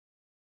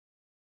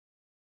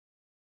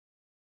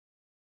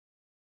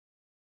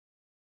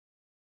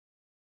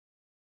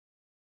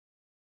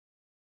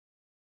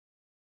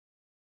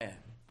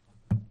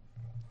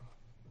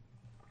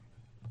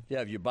You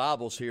have your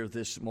Bibles here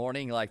this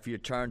morning, like if you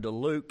turn to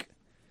Luke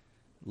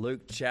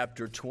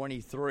chapter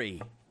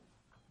 23.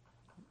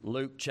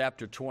 Luke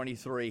chapter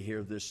 23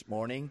 here this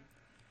morning.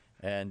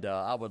 And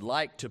I would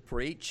like to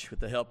preach, with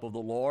the help of the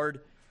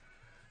Lord,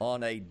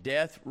 on a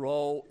death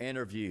row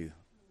interview.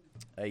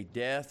 A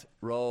death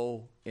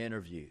row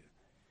interview.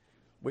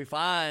 We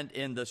find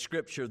in the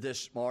scripture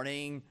this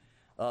morning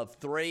of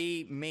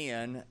three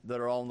men that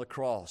are on the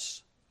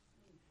cross.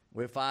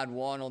 We'll find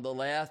one on the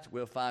left,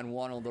 we'll find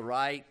one on the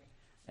right,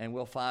 and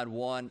we'll find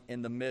one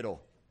in the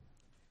middle.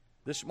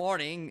 This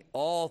morning,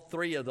 all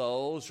three of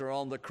those are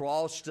on the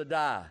cross to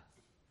die,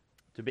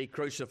 to be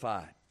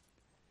crucified.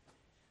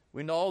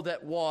 We know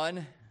that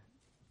one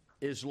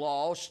is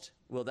lost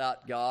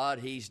without God.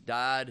 He's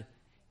died.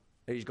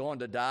 He's going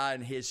to die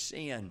in his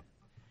sin.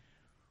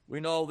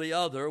 We know the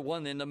other,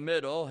 one in the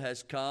middle,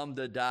 has come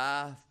to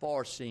die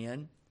for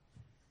sin.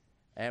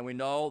 And we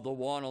know the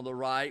one on the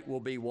right will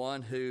be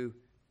one who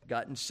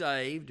gotten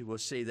saved. We'll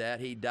see that.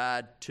 He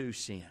died to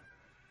sin.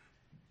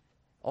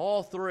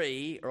 All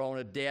three are on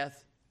a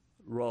death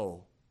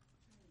row.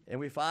 And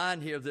we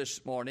find here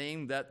this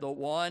morning that the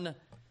one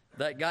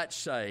that got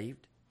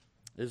saved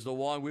is the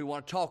one we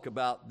want to talk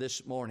about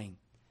this morning.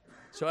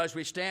 So as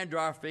we stand to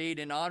our feet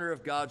in honor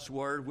of God's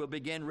Word, we'll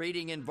begin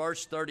reading in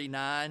verse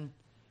 39.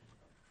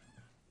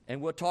 And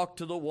we'll talk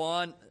to the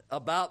one,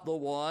 about the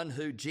one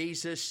who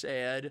Jesus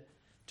said,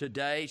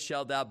 "Today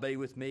shalt thou be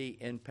with me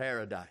in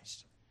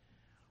paradise."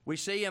 We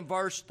see in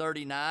verse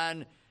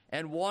 39,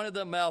 "And one of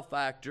the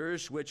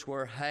malefactors which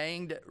were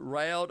hanged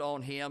railed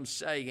on him,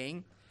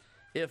 saying,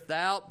 If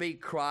thou be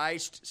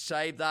Christ,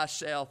 save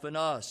thyself and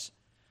us.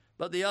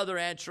 But the other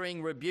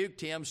answering rebuked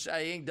him,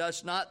 saying,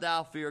 Dost not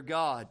thou fear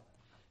God,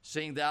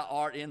 seeing thou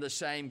art in the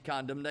same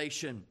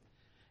condemnation?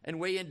 And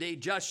we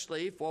indeed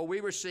justly, for we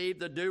receive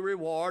the due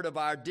reward of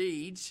our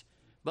deeds,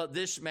 but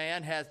this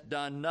man hath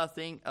done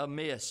nothing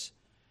amiss.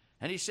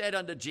 And he said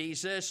unto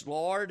Jesus,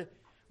 Lord,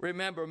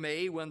 remember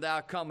me when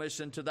thou comest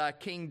into thy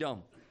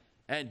kingdom.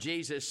 And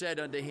Jesus said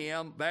unto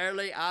him,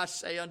 Verily I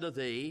say unto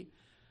thee,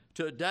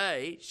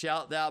 today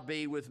shalt thou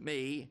be with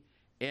me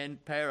in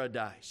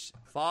paradise."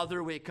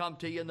 Father, we come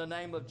to you in the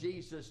name of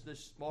Jesus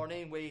this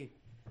morning. We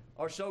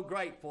are so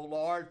grateful,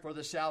 Lord, for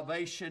the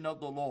salvation of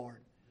the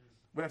Lord.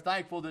 We're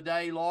thankful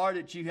today, Lord,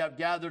 that you have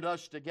gathered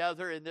us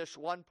together in this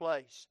one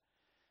place.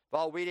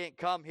 Father, we didn't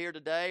come here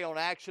today on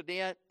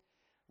accident.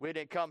 We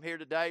didn't come here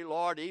today,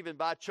 Lord, even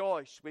by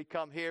choice. We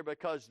come here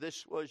because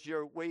this was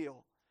your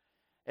will.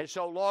 And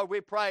so, Lord,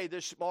 we pray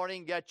this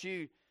morning that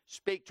you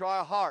speak to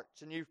our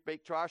hearts and you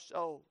speak to our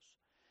souls.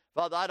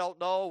 Father, I don't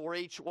know where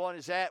each one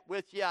is at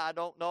with you. I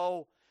don't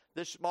know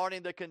this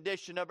morning the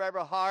condition of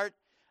every heart.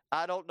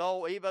 I don't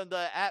know even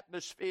the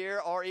atmosphere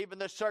or even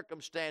the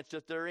circumstance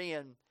that they're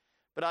in.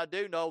 But I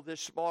do know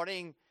this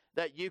morning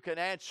that you can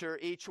answer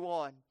each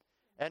one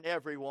and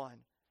every one.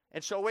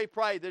 And so we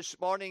pray this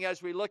morning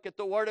as we look at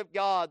the Word of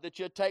God that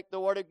you take the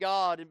Word of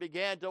God and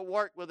begin to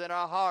work within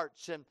our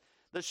hearts and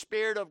the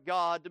Spirit of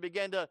God to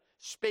begin to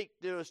speak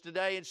to us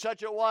today in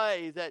such a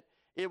way that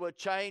it would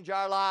change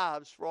our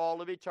lives for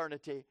all of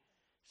eternity.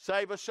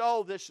 Save a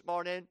soul this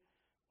morning.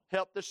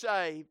 Help the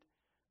saved.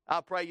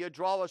 I pray you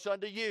draw us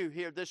unto you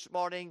here this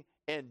morning.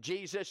 In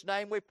Jesus'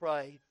 name we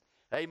pray.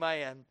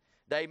 Amen.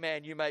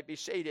 Amen. You may be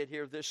seated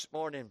here this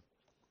morning.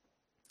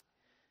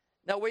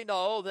 Now we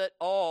know that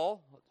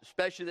all,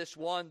 especially this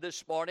one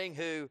this morning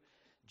who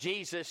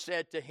Jesus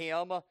said to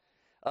him,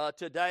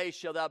 today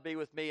shalt thou be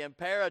with me in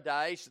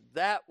paradise.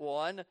 That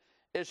one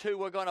is who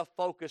we're going to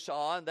focus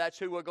on. That's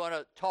who we're going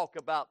to talk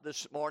about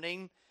this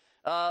morning.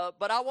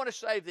 But I want to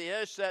say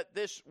this, that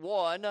this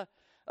one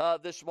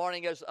this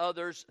morning as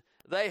others,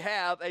 they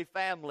have a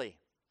family.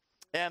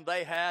 And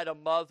they had a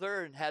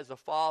mother and has a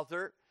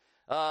father.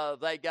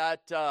 They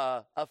got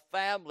a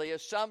family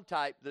of some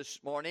type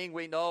this morning.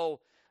 We know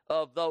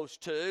of those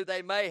two.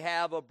 They may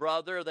have a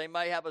brother, they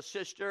may have a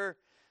sister,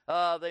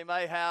 they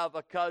may have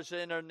a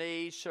cousin or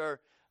niece, or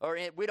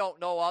we don't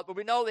know of, but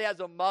we know he has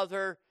a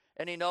mother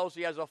and he knows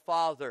he has a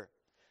father.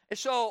 And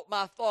so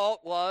my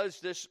thought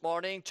was this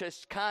morning to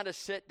kind of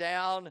sit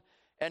down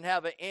and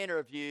have an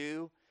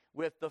interview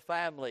with the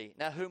family.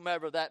 Now,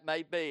 whomever that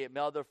may be,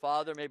 mother,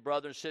 father, maybe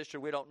brother and sister,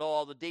 we don't know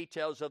all the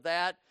details of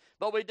that,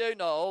 but we do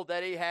know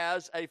that he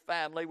has a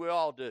family. We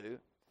all do.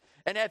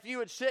 And if you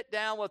would sit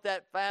down with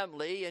that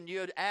family and you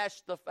would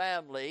ask the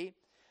family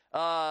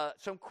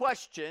some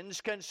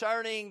questions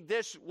concerning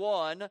this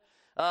one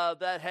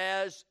that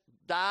has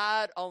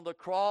died on the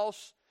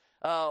cross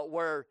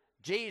where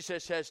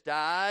Jesus has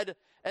died,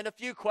 and a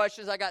few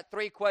questions. I got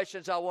 3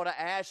 questions I want to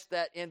ask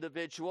that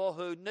individual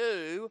who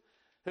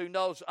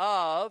knows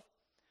of,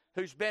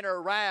 who's been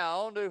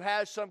around, who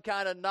has some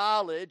kind of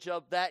knowledge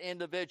of that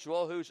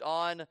individual who's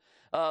on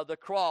the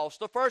cross.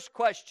 The first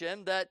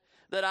question that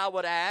I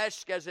would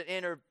ask as an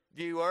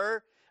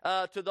interviewer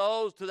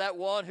to that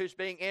one who's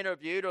being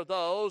interviewed, or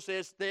those,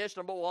 is this.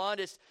 Number one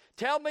is,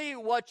 tell me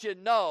what you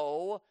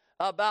know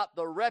about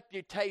the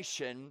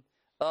reputation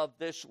of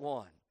this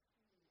one.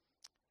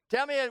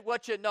 Tell me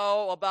what you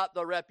know about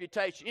the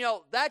reputation. You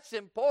know, that's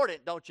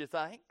important, don't you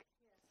think?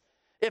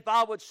 If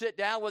I would sit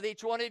down with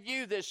each one of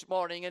you this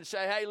morning and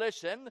say, hey,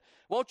 listen,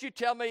 won't you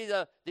tell me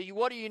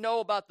what do you know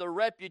about the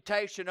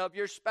reputation of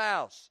your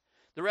spouse,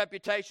 the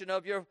reputation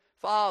of your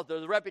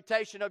father, the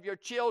reputation of your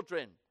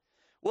children?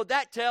 Would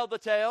that tell the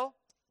tale?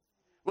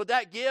 Would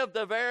that give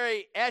the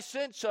very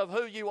essence of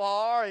who you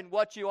are and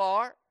what you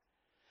are?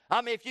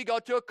 I mean, if you go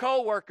to a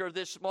coworker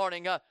this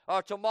morning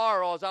or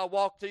tomorrow as I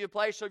walk to your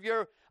place of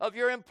your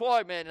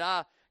employment, and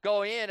I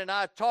go in and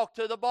I talk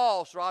to the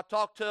boss, or I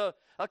talk to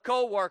a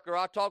coworker, or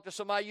I talk to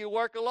somebody you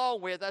work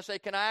along with, I say,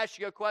 can I ask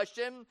you a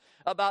question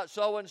about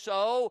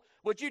so-and-so?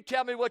 Would you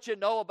tell me what you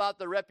know about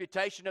the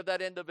reputation of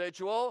that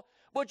individual?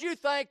 Would you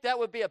think that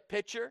would be a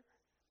picture?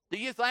 Do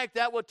you think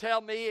that would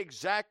tell me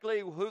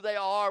exactly who they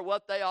are,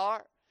 what they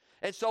are?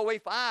 And so we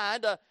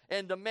find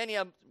in the many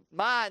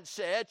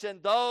mindsets,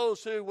 and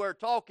those who we're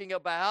talking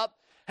about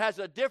has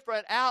a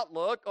different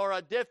outlook or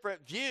a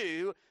different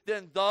view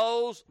than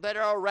those that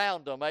are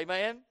around them.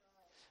 Amen?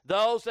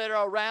 Those that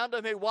are around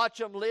them, who watch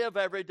them live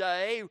every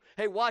day,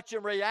 who watch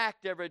them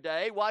react every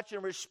day, watch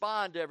them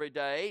respond every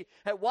day,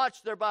 and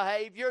watch their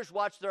behaviors,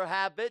 watch their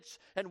habits,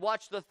 and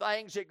watch the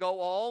things that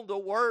go on, the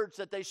words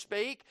that they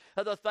speak,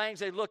 the things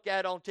they look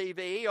at on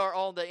TV or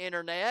on the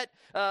internet.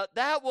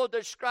 That will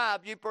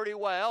describe you pretty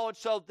well. And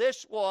so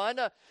this one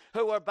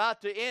who we're about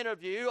to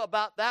interview,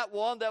 about that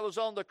one that was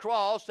on the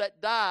cross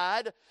that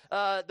died,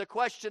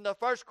 the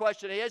first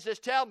question is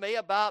tell me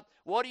about,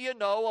 what do you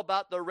know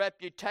about the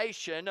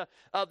reputation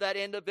of that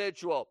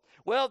individual?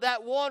 Well,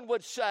 that one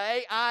would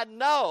say, I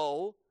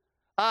know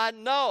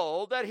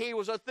that he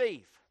was a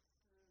thief.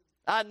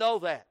 I know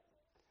that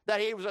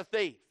he was a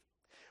thief.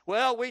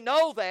 Well, we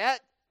know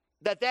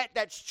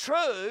that's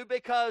true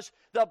because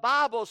the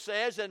Bible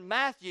says in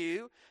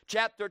Matthew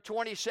chapter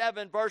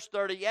 27, verse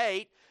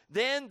 38,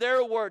 then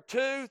there were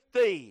two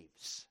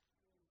thieves.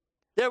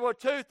 There were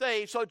two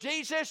thieves. So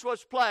Jesus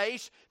was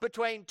placed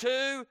between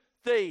two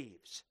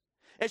thieves.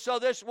 And so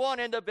this one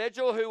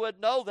individual who would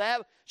know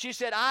that, she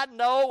said, I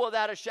know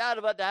without a shadow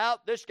of a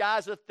doubt this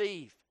guy's a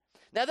thief.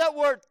 Now that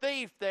word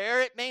thief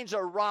there, it means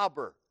a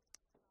robber.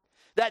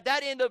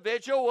 That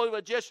individual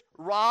would just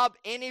rob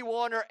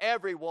anyone or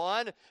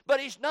everyone,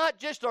 but he's not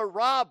just a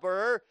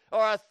robber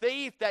or a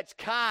thief that's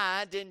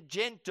kind and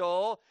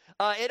gentle.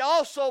 It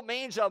also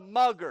means a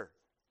mugger.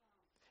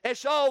 And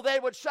so they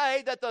would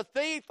say that the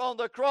thief on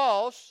the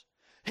cross,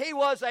 he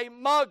was a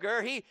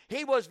mugger.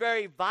 He was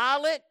very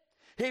violent.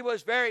 He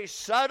was very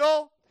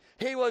subtle.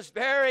 He was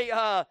very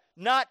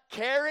not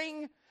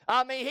caring.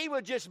 I mean, he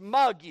would just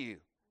mug you.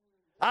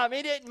 I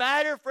mean, it didn't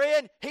matter,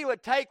 friend. He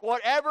would take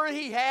whatever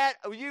you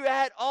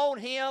had on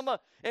him.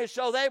 And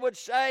so they would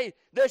say,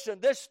 listen,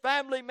 this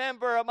family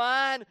member of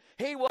mine,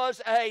 he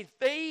was a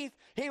thief.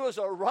 He was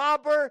a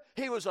robber.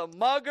 He was a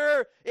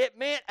mugger. It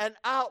meant an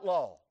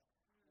outlaw.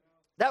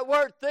 That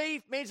word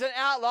thief means an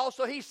outlaw.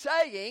 So he's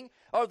saying,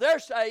 or they're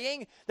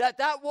saying, that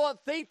one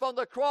thief on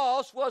the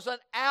cross was an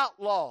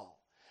outlaw.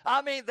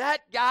 I mean,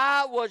 that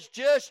guy was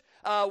just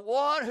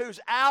one who's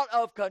out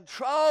of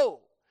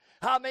control.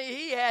 I mean,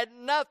 he had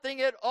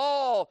nothing at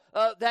all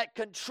that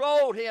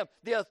controlled him.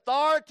 The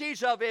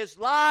authorities of his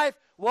life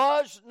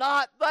was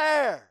not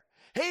there.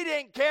 He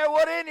didn't care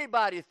what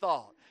anybody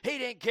thought. He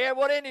didn't care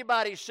what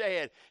anybody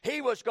said. He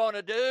was going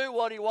to do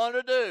what he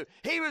wanted to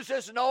do. He was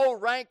just an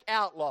old rank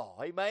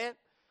outlaw. Amen?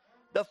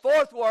 The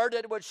fourth word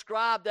that would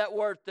describe that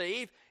word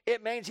thief,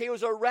 it means he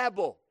was a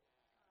rebel.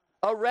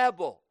 A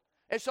rebel.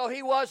 And so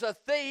he was a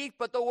thief,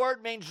 but the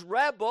word means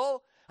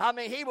rebel. I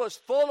mean, he was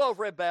full of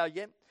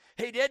rebellion.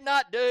 He did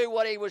not do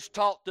what he was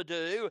taught to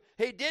do.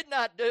 He did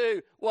not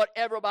do what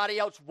everybody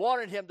else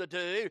wanted him to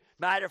do.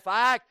 Matter of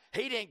fact,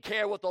 he didn't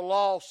care what the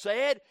law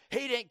said.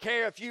 He didn't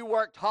care if you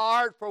worked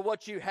hard for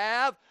what you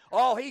have.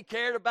 All he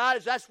cared about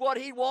is that's what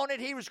he wanted.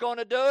 He was going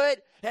to do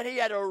it. And he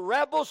had a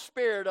rebel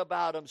spirit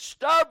about him,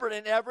 stubborn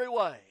in every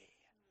way.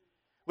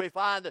 We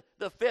find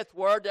the fifth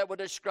word that would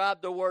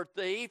describe the word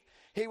thief.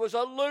 He was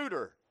a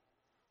looter.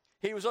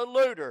 He was a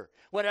looter.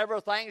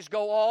 Whenever things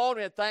go on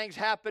and things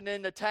happen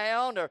in the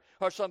town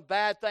or some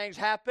bad things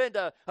happened,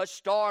 a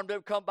storm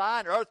would come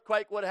by, an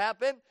earthquake would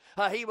happen,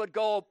 he would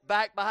go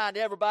back behind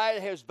everybody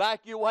that was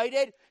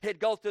evacuated. He'd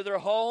go through their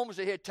homes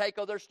and he'd take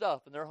all their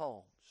stuff in their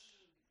homes.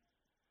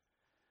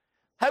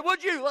 Hey,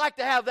 would you like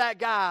to have that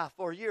guy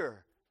for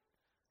your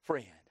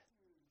friend?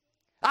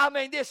 I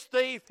mean, this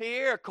thief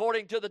here,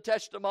 according to the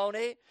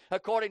testimony,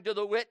 according to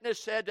the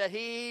witness, said that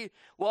he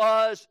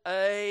was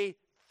a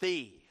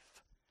thief.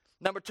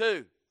 Number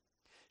two,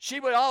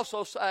 she would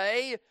also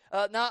say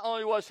not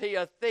only was he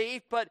a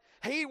thief, but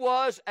he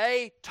was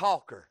a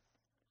talker.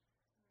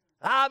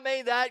 I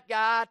mean, that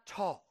guy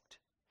talked.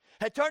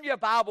 Hey, turn your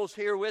Bibles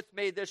here with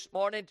me this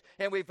morning,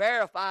 and we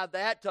verified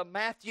that to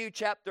Matthew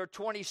chapter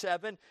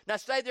 27. Now,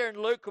 stay there in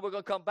Luke, we're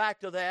going to come back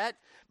to that.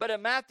 But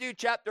in Matthew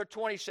chapter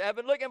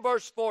 27, look in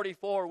verse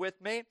 44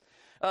 with me,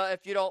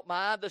 if you don't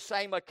mind, the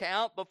same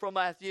account, but from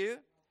Matthew.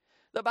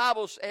 The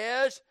Bible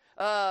says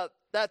that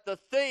the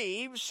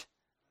thieves,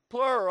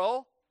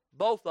 plural,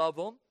 both of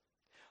them,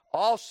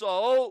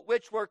 also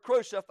which were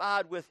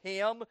crucified with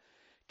him,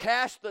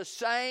 cast the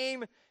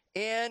same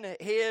in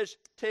his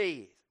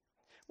teeth.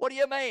 What do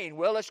you mean?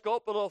 Well, let's go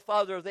up a little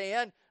further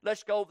then.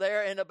 Let's go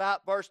there in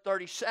about verse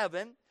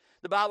 37.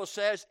 The Bible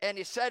says, and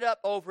he set up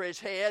over his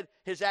head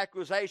his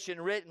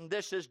accusation written,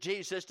 this is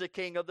Jesus, the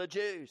King of the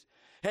Jews.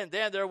 And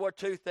then there were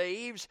two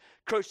thieves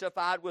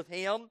crucified with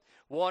him,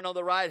 one on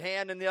the right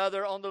hand and the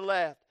other on the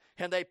left.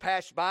 And they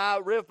passed by,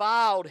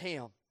 reviled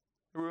him.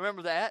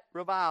 Remember that?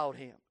 Reviled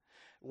him.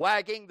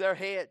 Wagging their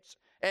heads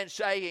and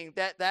saying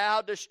that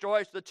thou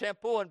destroyest the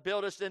temple and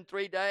buildest in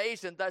 3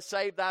 days, and thou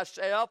save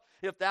thyself.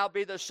 If thou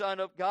be the Son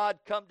of God,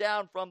 come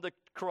down from the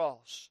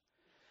cross.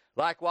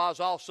 Likewise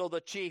also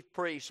the chief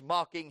priests,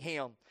 mocking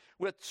him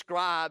with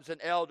scribes and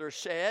elders,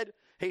 said,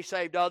 he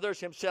saved others,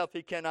 himself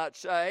he cannot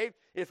save.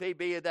 If he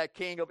be that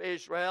King of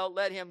Israel,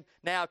 let him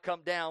now come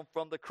down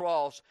from the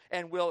cross,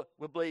 and we'll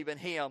believe in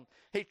him.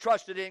 He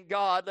trusted in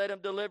God, let him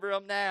deliver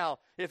him now,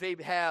 if he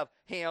have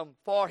him.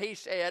 For he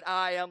said,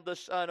 I am the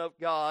Son of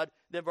God.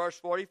 Then verse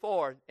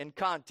 44, in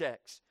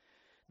context.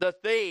 The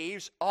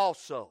thieves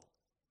also.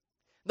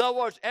 In other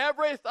words,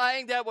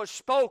 everything that was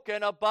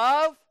spoken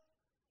above,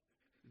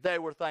 they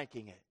were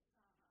thinking it.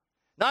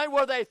 Not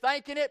were they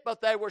thinking it, but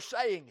they were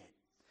saying it.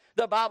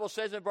 The Bible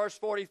says in verse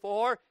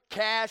 44,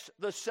 cast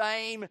the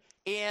same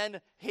in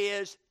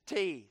his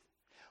teeth.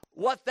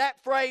 What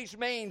that phrase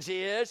means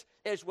is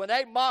when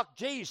they mock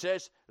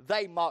Jesus,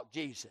 they mock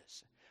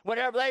Jesus.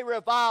 Whenever they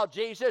reviled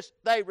Jesus,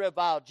 they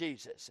reviled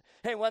Jesus.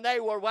 And when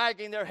they were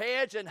wagging their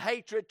heads in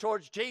hatred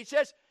towards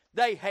Jesus,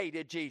 they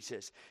hated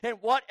Jesus. And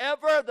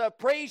whatever the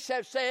priests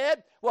have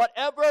said,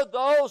 whatever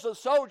those the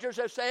soldiers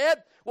have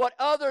said, what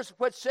others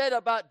had said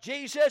about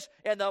Jesus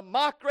and the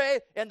mockery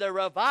and the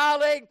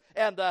reviling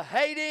and the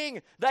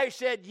hating, they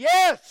said,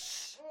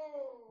 yes,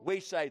 we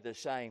say the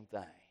same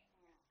thing.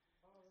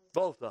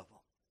 Both of them.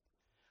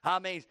 I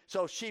mean,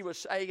 so she was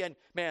saying,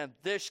 man,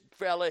 this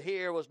fella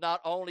here was not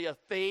only a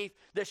thief,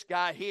 this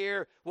guy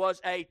here was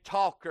a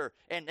talker.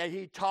 And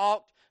he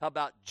talked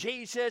about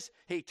Jesus.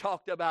 He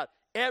talked about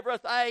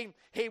everything.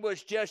 He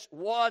was just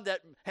one that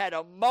had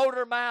a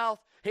motor mouth.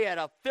 He had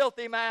a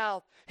filthy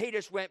mouth. He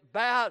just went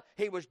about.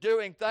 He was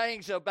doing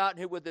things about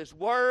him with his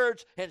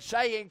words and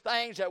saying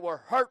things that were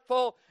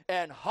hurtful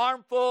and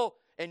harmful.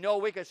 And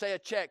we could say a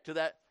check to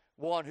that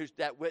one who's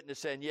that witness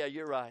saying, yeah,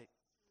 you're right.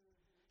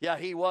 Yeah,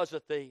 he was a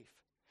thief.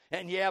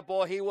 And yeah,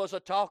 boy, he was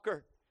a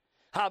talker.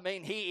 I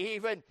mean, he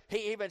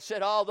even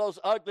said all those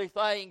ugly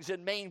things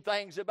and mean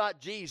things about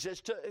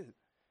Jesus too.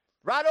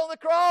 Right on the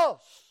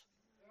cross.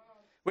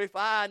 We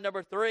find,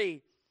 number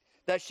 3,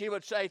 that she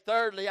would say,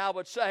 thirdly, I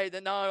would say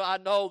that no, I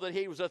know that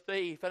he was a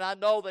thief, and I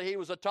know that he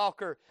was a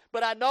talker,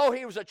 but I know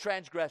he was a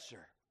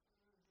transgressor.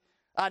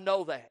 I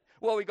know that.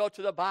 Well, we go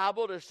to the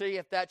Bible to see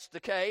if that's the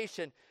case,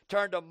 and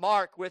turn to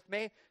Mark with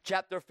me,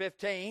 chapter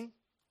 15.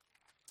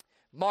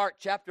 Mark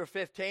chapter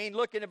 15,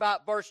 looking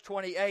about verse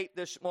 28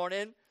 this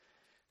morning,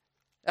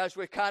 as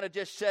we're kind of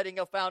just setting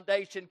a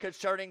foundation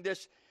concerning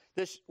this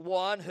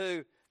one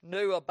who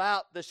knew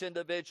about this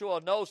individual, or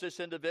knows this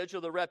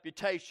individual, the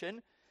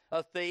reputation,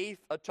 a thief,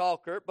 a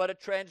talker, but a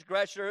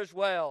transgressor as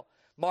well.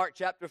 Mark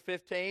chapter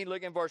 15,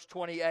 look in verse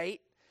 28.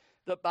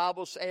 The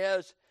Bible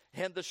says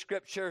in the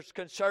scriptures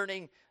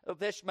concerning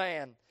this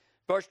man,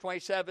 verse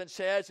 27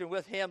 says, and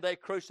with him they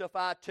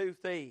crucified 2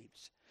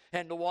 thieves,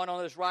 and the one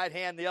on his right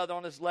hand, the other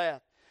on his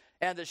left.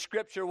 And the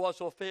scripture was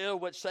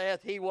fulfilled, which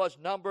saith, he was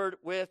numbered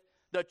with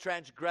the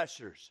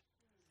transgressors.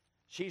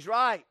 She's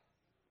right.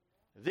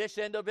 This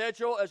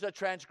individual is a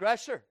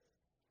transgressor.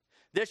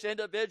 This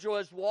individual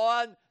is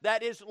one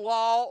that is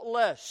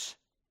lawless.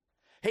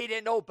 He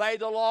didn't obey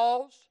the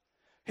laws.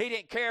 He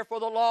didn't care for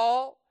the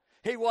law.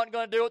 He wasn't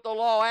going to do what the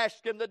law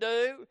asked him to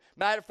do.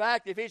 Matter of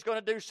fact, if he's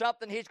going to do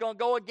something, he's going to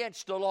go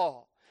against the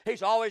law.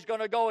 He's always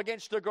going to go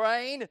against the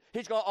grain.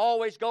 He's going to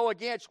always go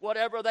against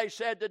whatever they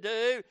said to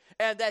do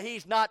and that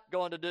he's not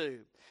going to do.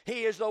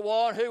 He is the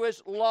one who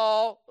is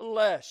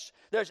lawless.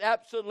 There's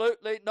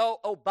absolutely no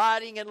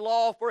abiding in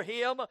law for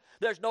him.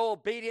 There's no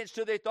obedience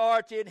to the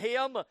authority in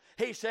him.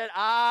 He said,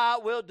 I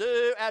will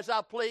do as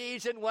I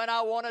please and when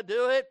I want to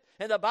do it.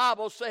 And the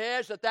Bible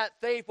says that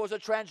thief was a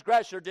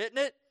transgressor, didn't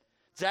it?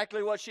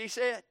 Exactly what she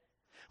said.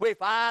 We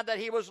find that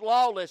he was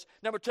lawless.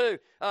 Number 2,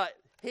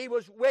 he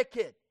was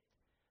wicked.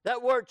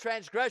 That word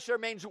transgressor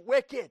means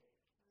wicked.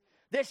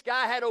 This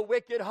guy had a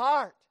wicked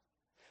heart.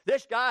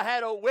 This guy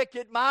had a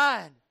wicked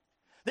mind.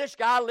 This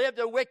guy lived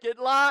a wicked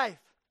life.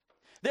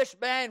 This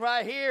man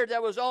right here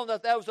that was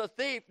a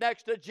thief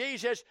next to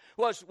Jesus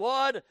was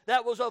one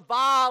that was a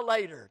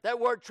violator. That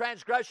word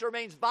transgressor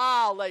means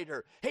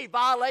violator. He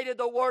violated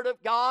the word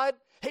of God.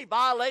 He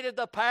violated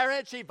the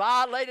parents. He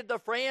violated the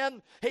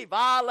friend. He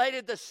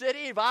violated the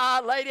city. He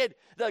violated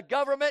the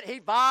government. He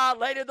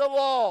violated the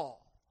law.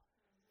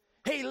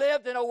 He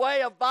lived in a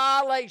way of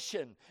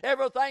violation.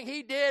 Everything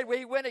he did,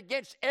 he went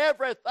against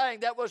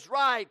everything that was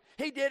right.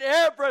 He did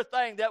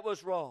everything that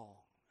was wrong.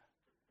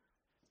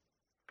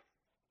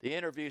 The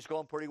interview's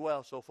going pretty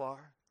well so far.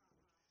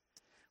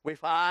 We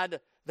find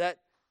that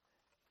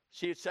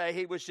she'd say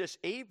he was just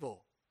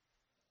evil.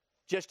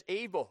 Just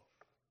evil.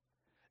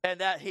 And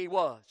that he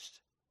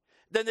was.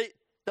 Then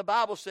the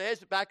Bible says,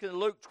 back in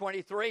Luke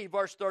 23,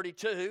 verse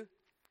 32,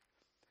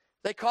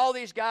 they call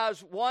these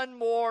guys one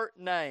more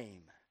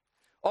name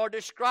or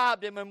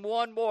described them in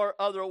one more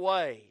other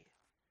way.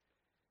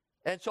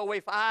 And so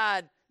we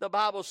find, the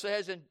Bible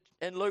says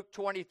in Luke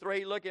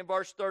 23, look in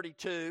verse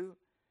 32,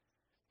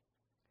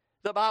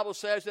 the Bible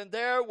says, and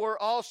there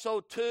were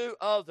also 2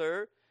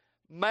 other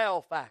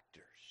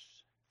malefactors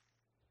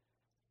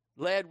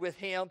led with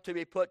him to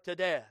be put to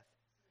death.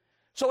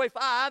 So we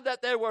find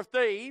that there were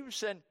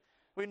thieves, and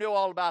we knew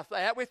all about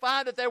that. We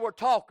find that there were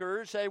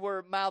talkers. They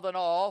were mouthing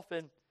off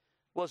and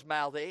was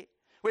mouthy.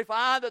 We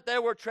find that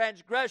there were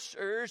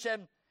transgressors,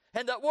 and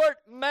the word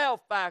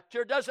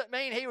malefactor doesn't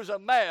mean he was a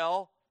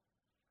male.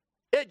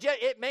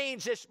 It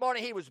means this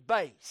morning he was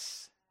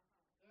base.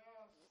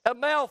 A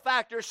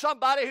malefactor is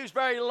somebody who's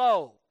very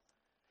low.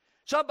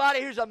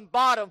 Somebody who's a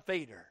bottom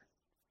feeder.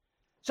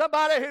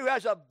 Somebody who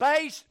has a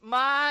base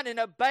mind and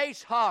a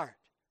base heart.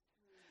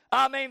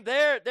 I mean,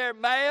 they're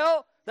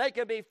male. They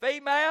can be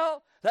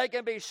female. They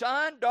can be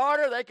son,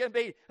 daughter. They can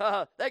be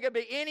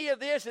any of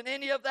this and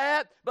any of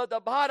that. But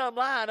the bottom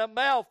line, a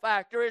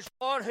malefactor is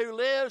one who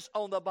lives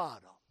on the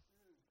bottom.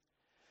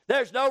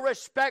 There's no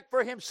respect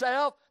for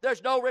himself.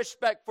 There's no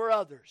respect for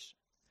others.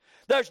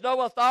 There's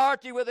no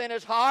authority within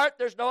his heart.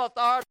 There's no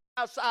authority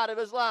outside of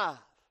his life.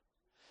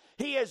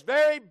 He is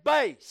very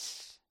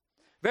base,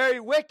 very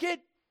wicked,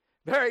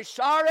 very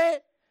sorry,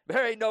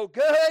 very no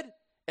good,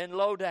 and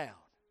low down.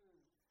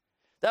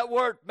 That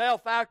word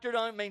malefactor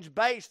only means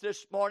base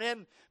this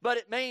morning, but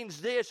it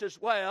means this as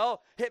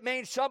well. It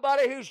means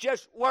somebody who's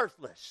just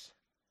worthless.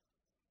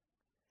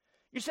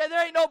 You say,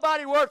 there ain't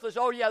nobody worthless.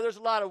 Oh, yeah, there's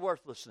a lot of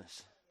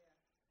worthlessness.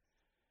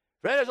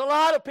 There's a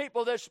lot of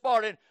people this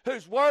morning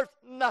who's worth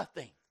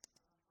nothing.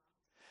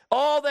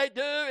 All they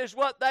do is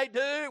what they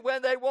do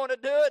when they want to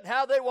do it and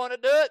how they want to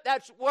do it.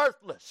 That's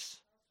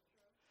worthless.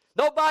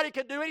 Nobody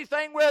can do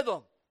anything with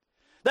them.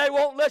 They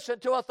won't listen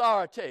to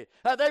authority.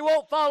 They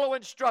won't follow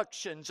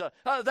instructions.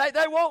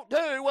 They won't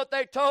do what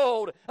they're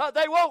told.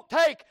 They won't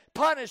take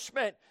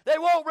punishment. They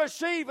won't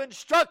receive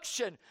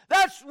instruction.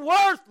 That's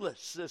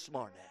worthless this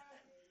morning.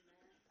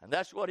 And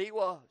that's what he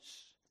was.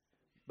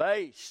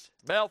 Base,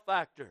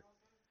 malefactor.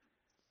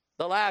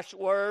 The last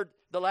word,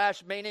 the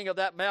last meaning of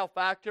that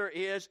malefactor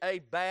is a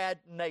bad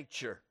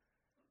nature.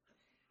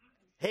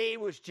 He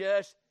was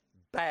just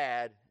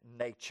bad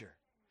nature.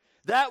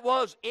 That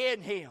was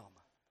in him.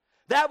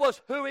 That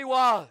was who he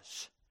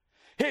was.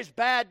 His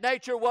bad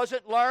nature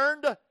wasn't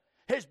learned.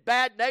 His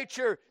bad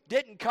nature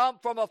didn't come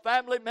from a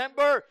family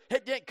member.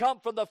 It didn't come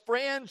from the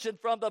friends and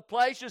from the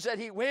places that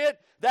he went.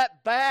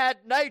 That bad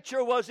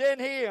nature was in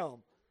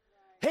him.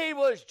 He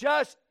was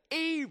just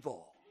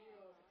evil,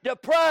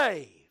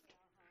 depraved.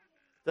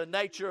 The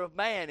nature of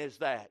man is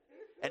that.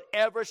 And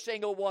every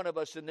single one of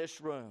us in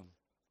this room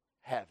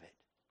have it.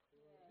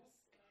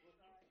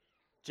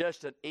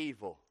 Just an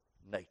evil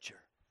nature.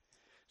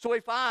 So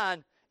we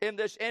find in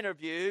this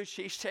interview,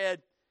 they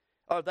said,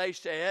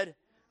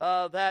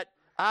 that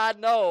I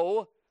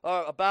know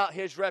about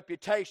his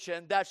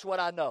reputation. That's what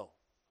I know.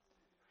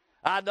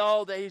 I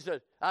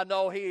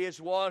know he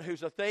is one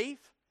who's a thief.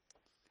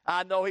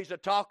 I know he's a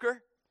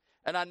talker.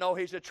 And I know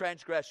he's a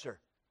transgressor.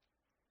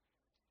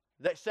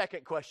 That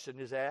second question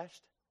is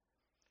asked.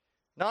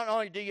 Not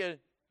only do you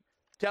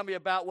tell me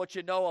about what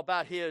you know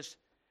about his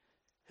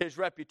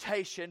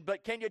reputation,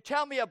 but can you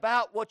tell me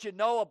about what you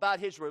know about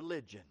his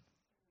religion?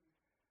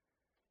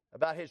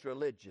 About his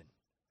religion.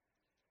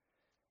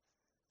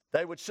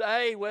 They would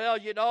say, well,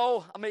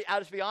 I'll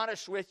just be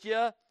honest with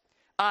you.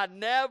 I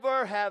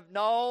never have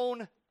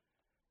known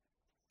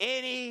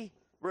any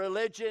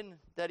religion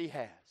that he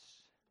has.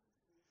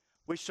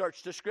 We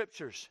searched the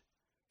scriptures.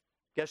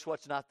 Guess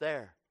what's not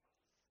there?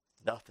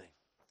 Nothing.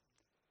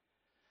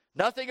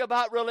 Nothing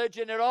about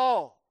religion at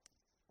all.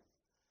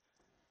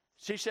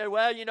 She said,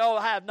 well,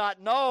 I have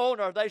not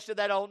known, or they said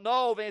they don't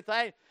know of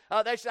anything.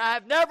 They said, I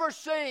have never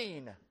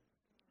seen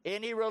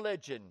any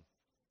religion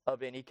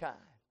of any kind.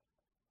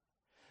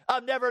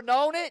 I've never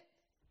known it,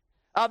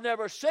 I've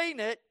never seen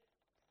it,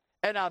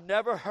 and I've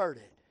never heard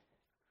it.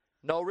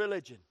 No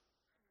religion.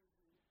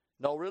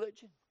 No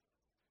religion.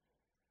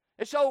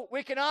 And so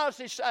we can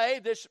honestly say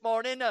this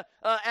morning,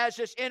 as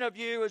this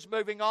interview is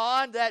moving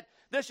on, that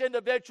this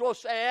individual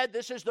said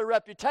this is the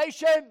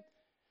reputation,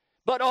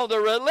 but on the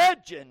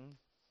religion,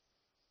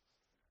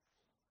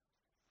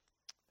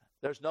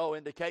 there's no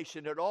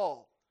indication at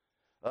all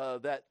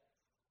that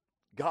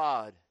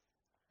God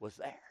was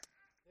there.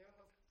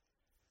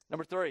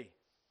 Number 3.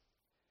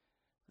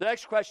 The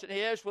next question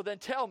is, well then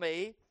tell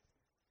me,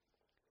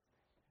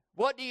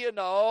 what do you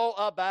know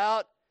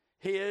about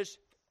his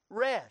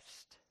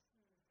rest?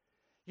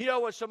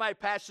 When somebody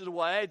passes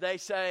away, they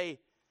say,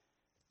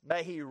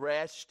 may he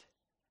rest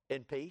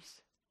in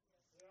peace.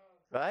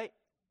 Right?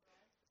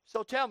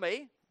 So tell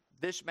me,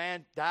 this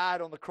man died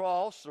on the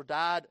cross, or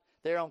died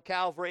there on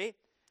Calvary,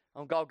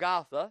 on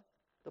Golgotha,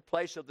 the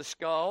place of the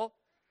skull.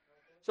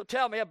 So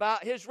tell me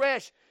about his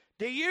rest.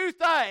 Do you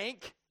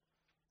think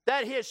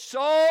that his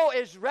soul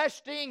is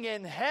resting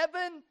in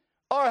heaven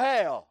or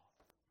hell?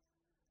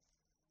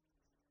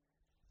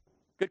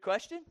 Good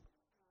question.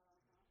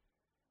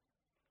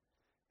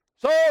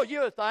 So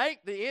you would think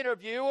the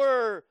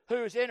interviewer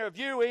who's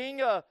interviewing,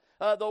 the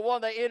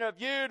one they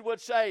interviewed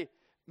would say,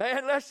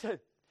 man, listen,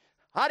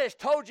 I just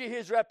told you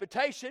his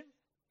reputation.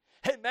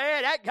 And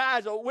man, that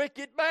guy's a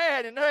wicked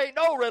man and there ain't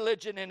no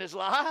religion in his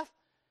life.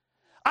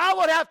 I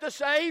would have to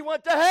say he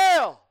went to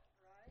hell.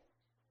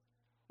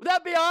 Would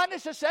that be an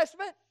honest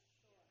assessment?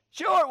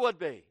 Sure it would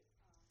be.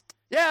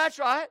 Yeah, that's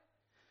right.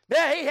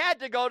 Yeah, he had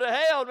to go to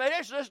hell. Man,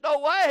 there's just no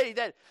way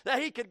that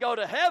he could go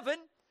to heaven.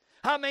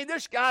 I mean,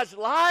 this guy's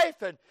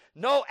life and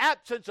no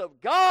absence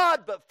of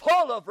God, but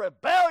full of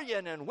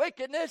rebellion and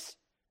wickedness.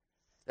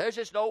 There's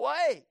just no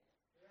way.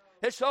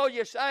 And so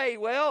you say,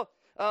 well,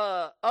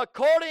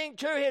 according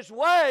to his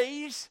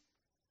ways,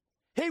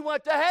 he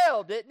went to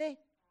hell, didn't he?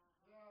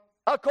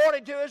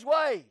 According to his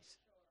ways.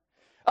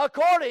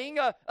 According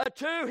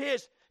to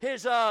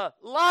his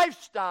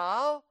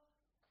lifestyle,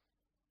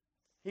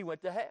 he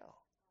went to hell.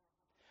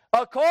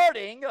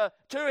 According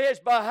to his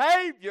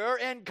behavior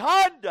and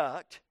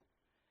conduct,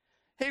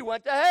 he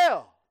went to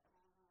hell.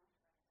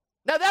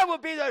 Now that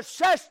would be the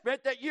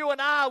assessment that you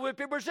and I would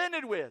be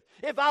presented with.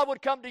 If I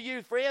would come to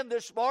you, friend,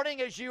 this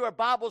morning as you are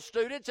Bible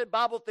students and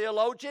Bible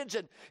theologians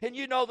and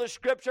you know the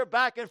Scripture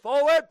back and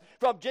forward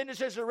from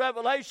Genesis to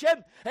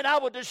Revelation, and I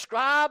would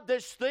describe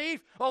this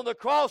thief on the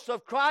cross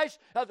of Christ,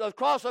 the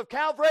cross of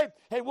Calvary,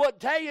 and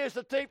what tell you is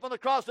the thief on the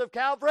cross of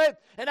Calvary,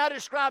 and I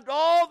described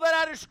all that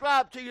I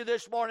described to you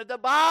this morning, the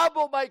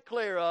Bible made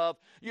clear of,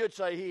 you'd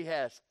say he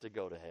has to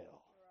go to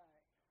hell.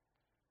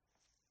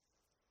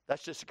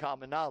 That's just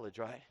common knowledge,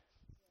 right?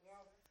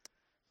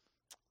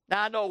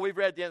 Now, I know we've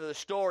read the end of the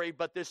story,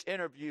 but this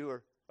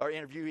interviewer or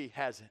interviewee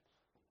hasn't.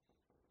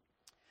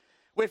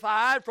 We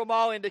find from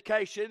all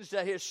indications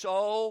that his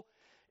soul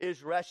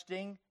is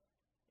resting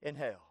in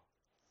hell.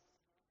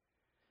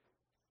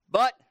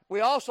 But we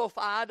also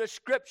find a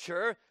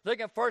scripture, look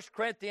in 1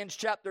 Corinthians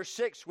chapter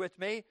 6 with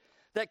me,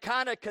 that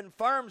kind of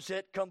confirms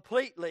it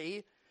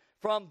completely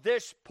from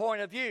this point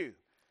of view.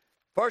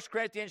 1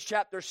 Corinthians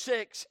chapter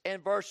 6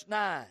 and verse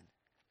 9.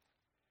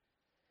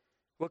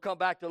 We'll come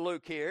back to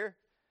Luke here.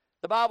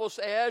 The Bible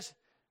says,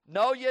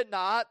 know ye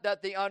not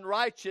that the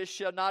unrighteous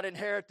shall not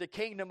inherit the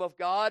kingdom of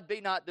God?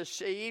 Be not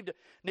deceived,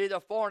 neither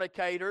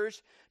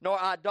fornicators,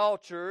 nor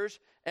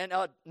idolaters,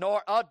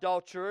 nor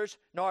adulterers,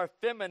 nor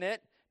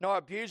effeminate, nor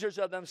abusers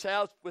of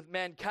themselves with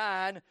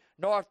mankind,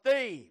 nor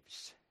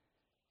thieves,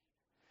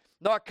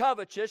 nor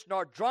covetous,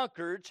 nor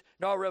drunkards,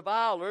 nor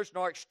revilers,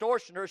 nor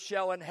extortioners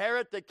shall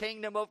inherit the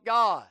kingdom of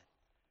God.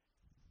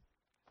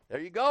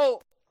 There you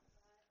go.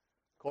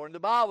 According to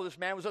the Bible, this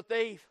man was a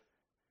thief.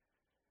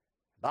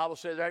 The Bible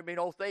says there ain't be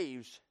no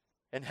thieves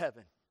in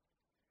heaven.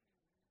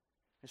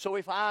 And so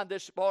we find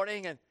this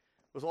morning, and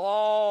with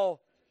all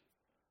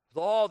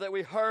that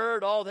we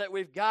heard, all that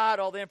we've got,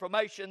 all the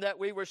information that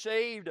we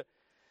received,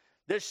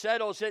 this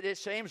settles it. It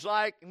seems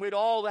like we'd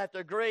all have to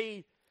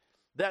agree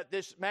that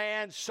this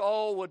man's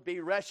soul would be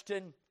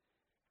resting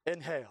in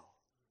hell.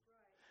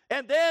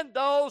 And then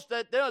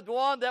the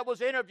one that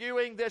was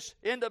interviewing this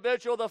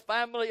individual, the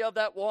family of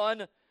that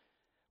one,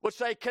 would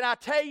say, can I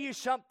tell you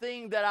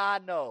something that I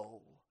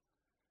know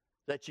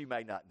that you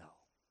may not know?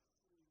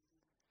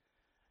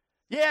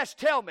 Yes,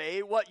 tell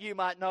me what you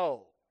might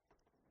know.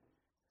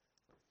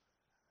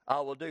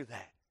 I will do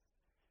that.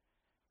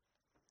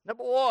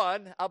 Number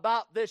one,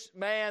 about this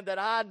man that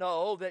I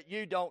know that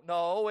you don't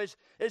know is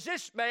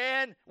this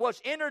man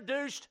was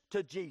introduced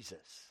to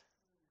Jesus.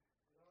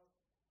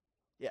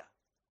 Yeah.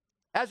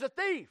 As a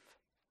thief.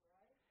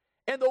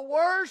 In the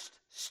worst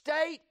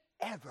state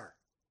ever.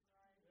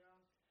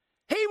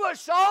 He was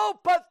so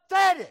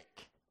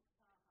pathetic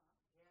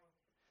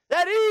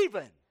that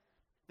even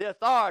the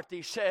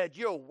authorities said,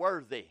 you're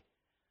worthy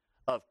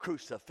of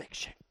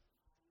crucifixion.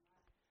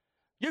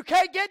 You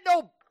can't get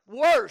no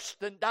worse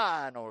than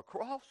dying on a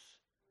cross.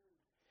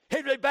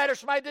 It'd be better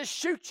somebody just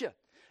shoot you,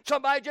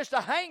 somebody just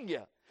to hang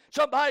you,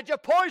 somebody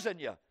just poison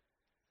you.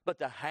 But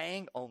to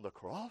hang on the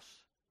cross?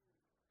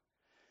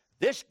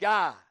 This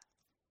guy,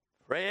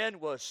 friend,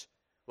 was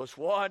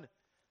one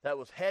that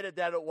was headed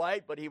that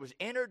way, but he was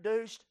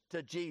introduced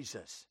to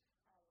Jesus.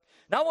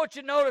 Now I want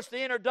you to notice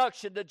the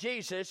introduction to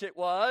Jesus. It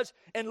was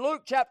in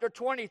Luke chapter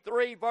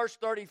 23, verse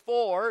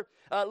 34.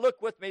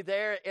 Look with me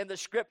there in the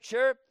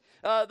scripture.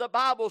 The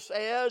Bible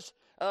says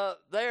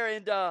there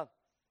in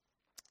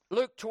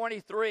Luke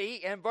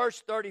 23 and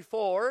verse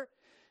 34,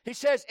 he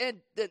says, and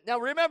now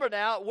remember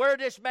now where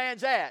this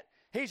man's at.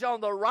 He's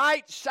on the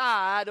right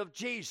side of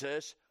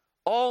Jesus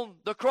on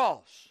the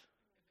cross.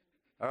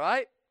 All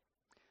right?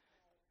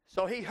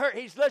 So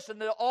he's listening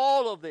to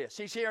all of this.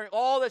 He's hearing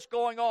all that's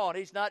going on.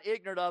 He's not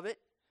ignorant of it.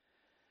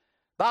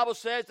 Bible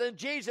says, then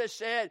Jesus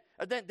said,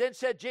 then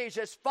said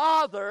Jesus,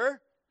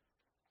 Father.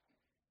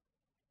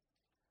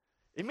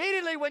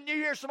 Immediately when you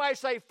hear somebody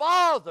say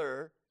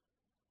Father,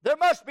 there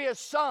must be a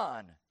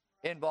son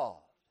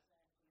involved.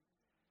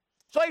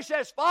 So he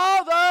says,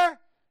 Father.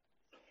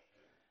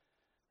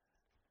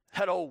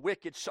 That old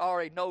wicked,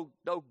 sorry, no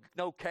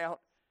count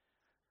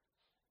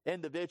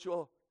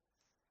individual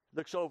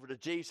looks over to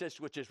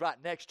Jesus, which is right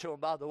next to him,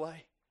 by the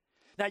way.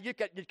 Now,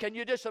 can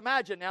you just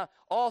imagine now,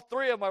 all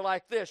three of them are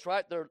like this,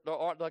 right? They're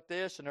like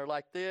this, and they're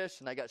like this,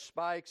 and they got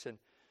spikes, and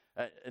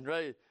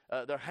really,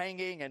 they're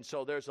hanging, and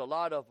so there's a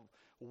lot of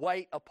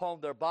weight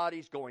upon their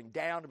bodies going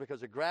down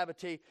because of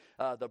gravity.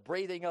 The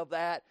breathing of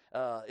that,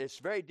 it's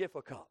very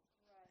difficult.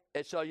 Right.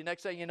 And so the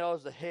next thing you know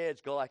is the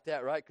heads go like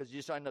that, right? Because you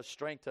just don't have enough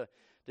strength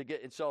to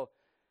get, and so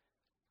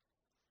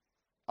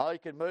all he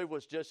could move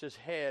was just his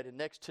head, and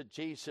next to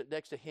Jesus,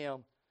 next to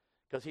him,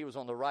 because he was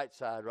on the right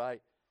side,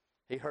 right?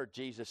 He heard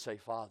Jesus say,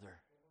 Father.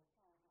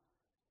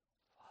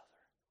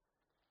 Father.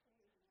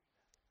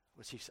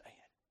 What's he saying?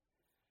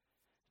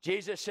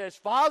 Jesus says,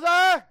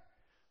 Father,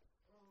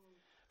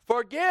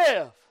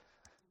 forgive.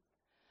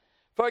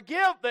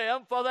 Forgive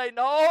them, for they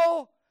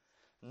know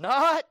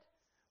not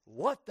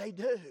what they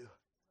do.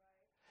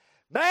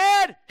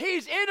 Man,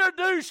 he's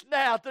introduced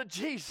now to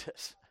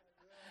Jesus.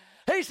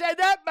 He said,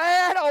 that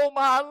man on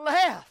my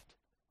left,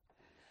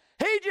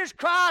 he just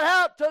cried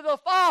out to the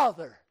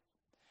Father.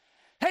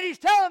 And he's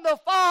telling the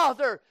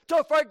Father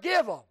to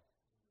forgive him.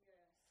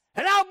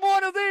 And I'm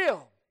one of them.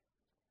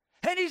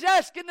 And he's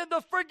asking them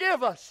to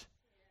forgive us.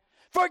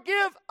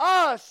 Forgive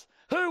us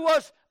who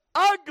was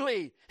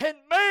ugly and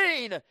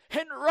mean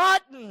and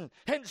rotten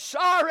and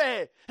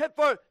sorry. And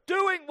for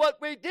doing what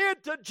we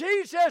did to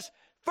Jesus,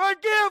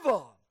 forgive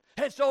him.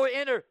 And so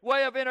in a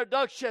way of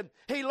introduction,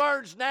 he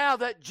learns now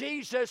that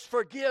Jesus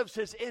forgives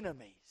his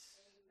enemies.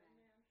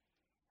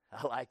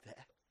 I like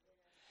that.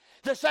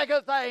 The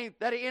second thing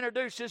that he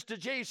introduces to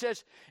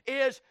Jesus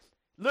is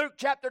Luke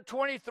chapter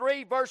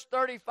 23, verse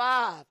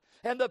 35.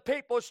 And the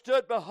people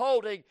stood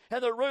beholding,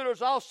 and the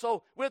rulers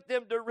also with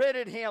them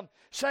derided him,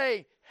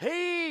 saying,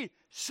 He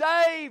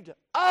saved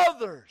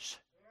others.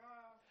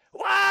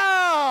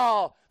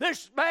 Wow!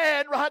 This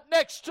man right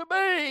next to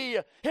me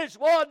is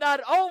one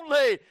not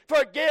only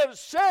forgives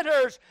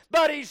sinners,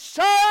 but he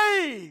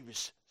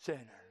saves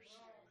sinners.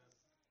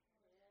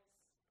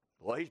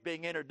 Boy, he's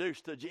being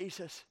introduced to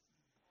Jesus.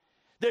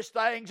 These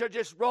things are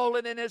just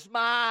rolling in his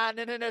mind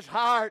and in his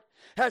heart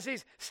as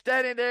he's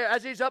standing there,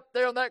 as he's up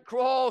there on that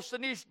cross,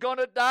 and he's going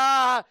to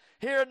die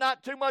here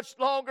not too much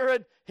longer.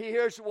 And he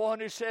hears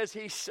one who says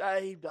he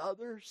saved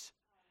others.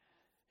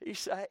 He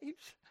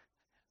saves.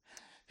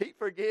 He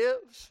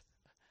forgives.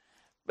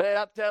 Man,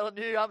 I'm telling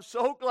you, I'm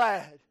so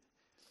glad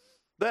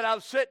that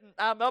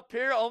I'm up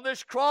here on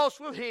this cross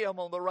with him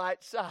on the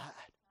right side.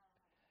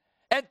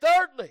 And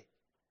thirdly,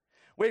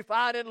 we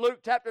find in Luke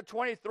chapter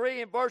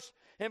 23 in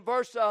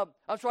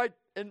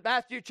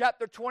Matthew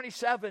chapter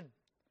 27,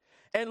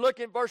 and look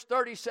in verse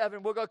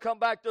 37. We're going to come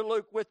back to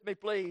Luke with me,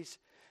 please.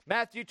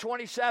 Matthew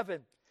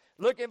 27.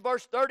 Look in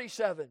verse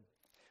 37.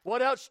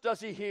 What else does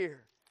he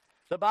hear?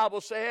 The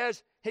Bible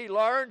says he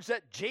learns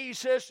that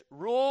Jesus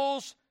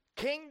rules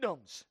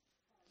kingdoms.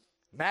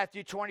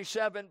 Matthew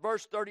 27,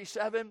 verse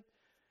 37.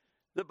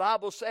 The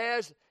Bible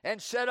says,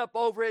 and set up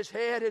over his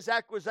head his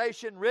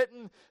accusation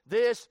written,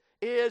 This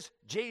is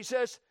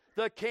Jesus,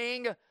 the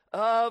King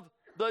of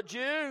the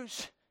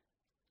Jews.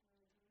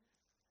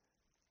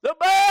 The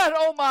man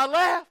on my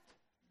left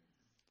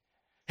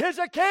is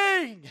a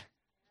king.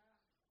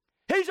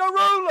 He's a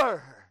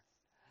ruler.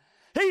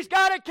 He's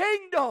got a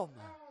kingdom.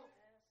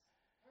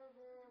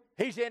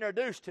 He's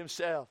introduced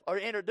himself, or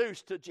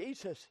introduced to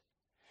Jesus.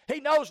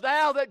 He knows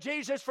now that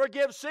Jesus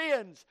forgives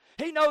sins.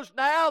 He knows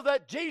now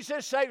that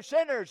Jesus saves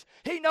sinners.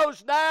 He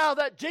knows now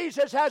that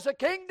Jesus has a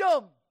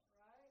kingdom.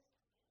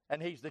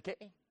 And he's the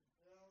king.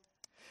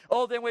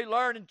 Oh, then we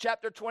learn in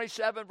chapter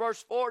 27,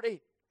 verse 40,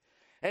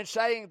 and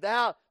saying,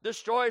 Thou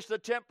destroyest the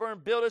temple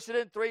and buildest it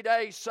in 3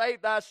 days.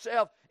 Save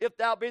thyself, if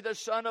thou be the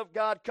Son of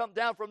God. Come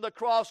down from the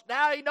cross.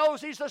 Now he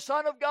knows he's the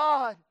Son of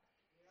God.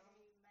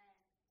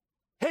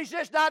 He's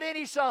just not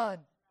any son.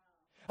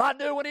 I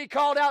knew when he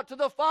called out to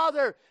the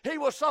Father, he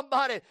was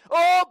somebody.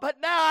 Oh, but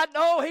now I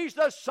know he's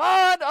the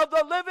Son of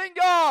the living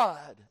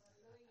God.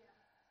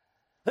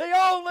 The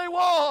only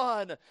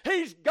one.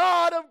 He's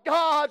God of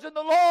gods and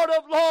the Lord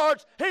of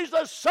lords. He's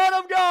the Son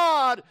of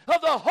God,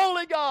 of the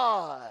Holy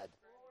God.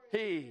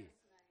 He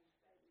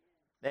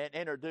then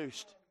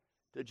introduced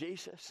to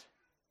Jesus.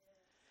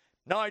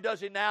 Not only does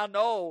he now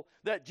know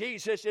that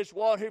Jesus is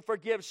one who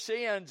forgives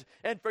sins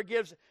and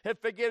forgives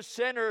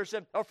sinners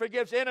or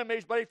forgives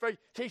enemies, but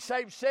he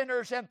saves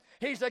sinners, and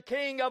he's the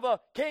king of a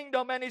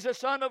kingdom, and he's the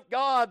Son of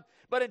God.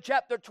 But in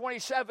chapter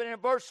 27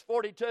 and verse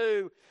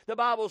 42, the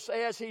Bible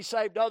says he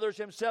saved others,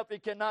 himself he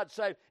cannot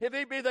save. If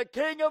he be the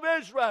king of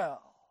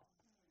Israel.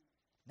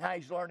 Now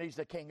he's learned he's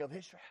the king of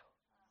Israel.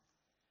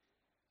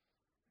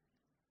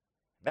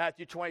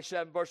 Matthew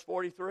 27 verse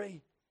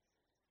 43.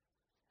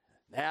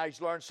 Now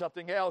he's learned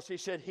something else. He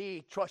said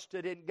he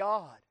trusted in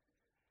God.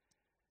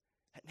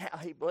 And now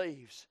he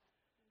believes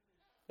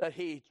that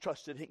he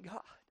trusted in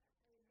God.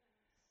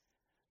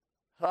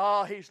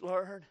 Oh, he's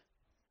learned.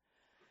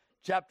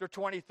 Chapter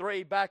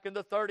 23, back in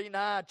the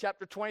 39,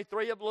 chapter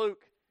 23 of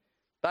Luke.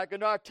 Back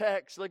in our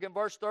text, look in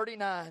verse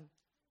 39.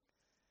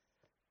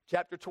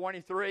 Chapter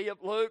 23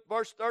 of Luke,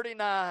 verse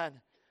 39.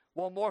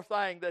 One more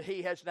thing that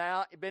he has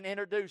now been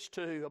introduced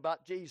to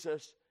about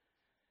Jesus.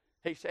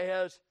 He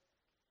says,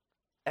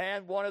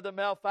 And one of the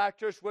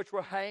malefactors which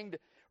were hanged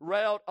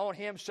railed on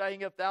him,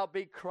 saying, If thou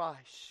be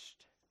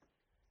Christ.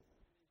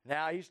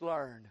 Now he's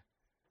learned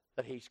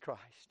that he's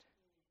Christ.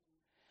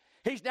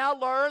 He's now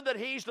learned that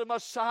he's the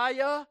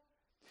Messiah.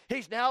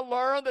 He's now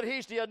learned that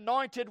he's the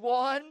anointed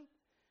one.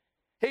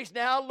 He's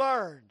now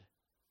learned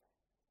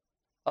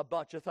a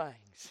bunch of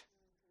things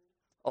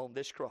on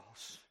this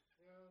cross.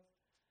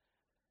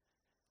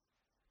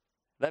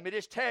 Let me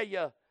just tell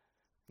you,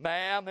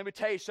 ma'am, let me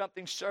tell you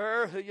something,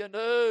 sir, who you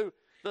knew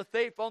the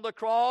thief on the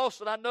cross,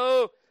 and I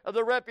know of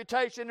the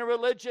reputation of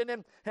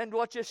religion and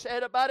what you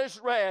said about his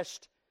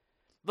rest.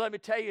 Let me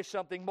tell you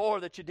something more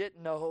that you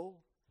didn't know.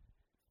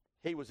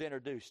 He was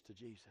introduced to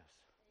Jesus.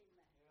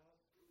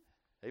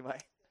 Amen.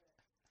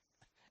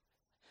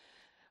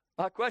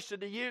 My question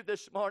to you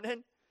this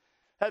morning,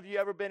 have you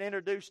ever been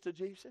introduced to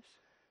Jesus?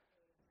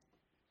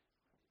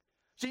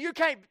 See, you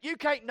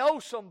can't know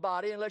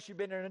somebody unless you've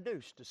been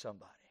introduced to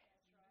somebody.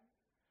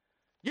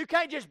 You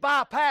can't just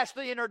bypass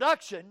the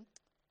introduction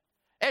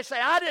and say,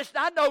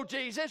 I know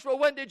Jesus. Well,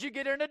 when did you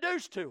get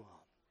introduced to him?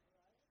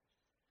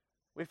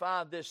 We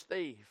find this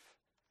thief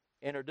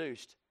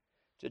introduced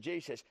to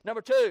Jesus.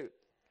 Number two,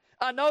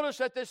 I notice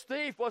that this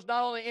thief was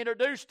not only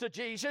introduced to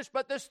Jesus,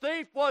 but this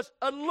thief was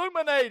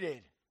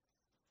illuminated.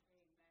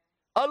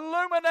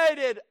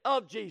 Illuminated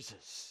of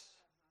Jesus.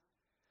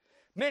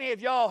 Many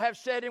of y'all have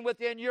said in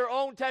within your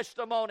own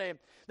testimony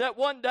that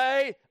one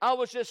day I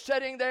was just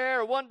sitting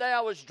there, one day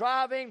I was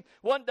driving,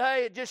 one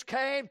day it just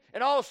came,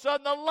 and all of a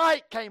sudden the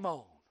light came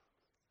on.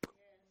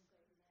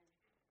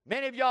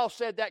 Many of y'all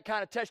said that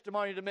kind of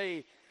testimony to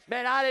me.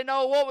 Man, I didn't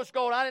know what was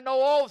going on. I didn't know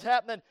what was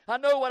happening. I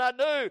knew what I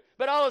knew,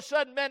 but all of a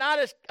sudden, man, I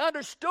just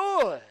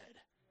understood.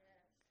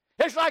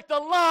 It's like the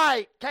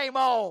light came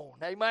on.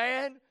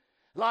 Amen.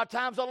 A lot of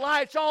times the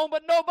light's on,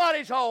 but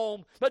nobody's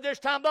home. But this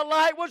time the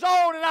light was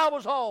on and I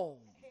was home.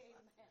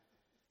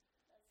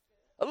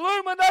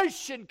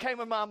 Illumination came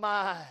in my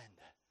mind.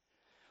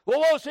 Well,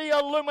 what was he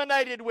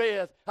illuminated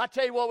with? I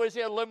tell you what was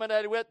he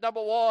illuminated with.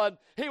 Number one,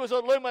 he was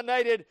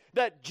illuminated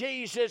that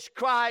Jesus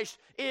Christ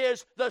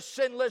is the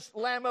sinless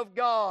Lamb of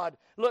God.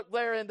 Look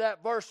there in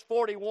that verse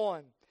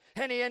 41.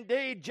 And he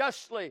indeed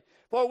justly,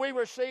 for we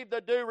receive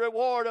the due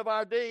reward of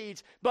our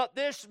deeds. But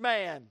this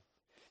man,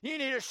 you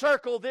need to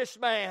circle this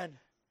man.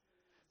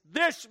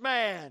 This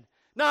man,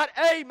 not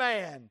a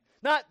man,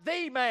 not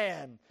the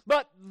man,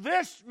 but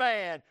this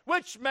man.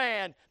 Which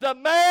man? The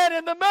man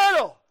in the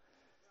middle.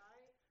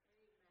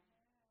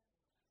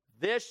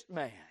 This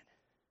man.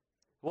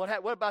 What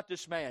about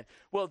this man?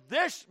 Well,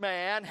 this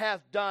man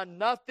hath done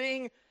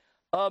nothing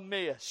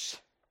amiss.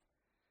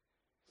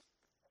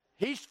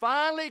 He's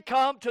finally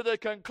come to the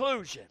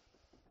conclusion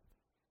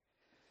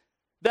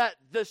that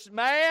this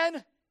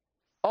man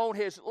on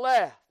his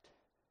left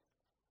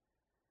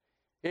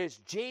is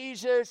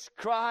Jesus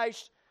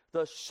Christ,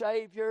 the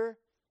Savior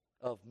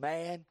of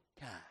mankind.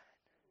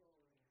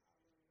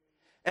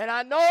 And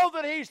I know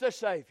that he's the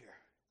Savior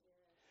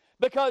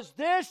because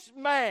this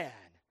man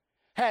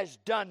has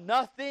done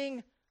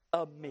nothing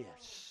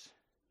amiss.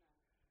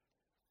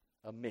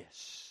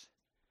 Amiss.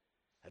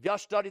 Have y'all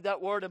studied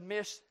that word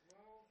amiss?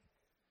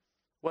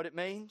 What it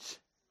means?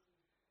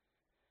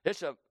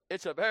 It's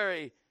a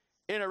very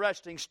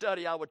interesting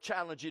study. I would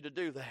challenge you to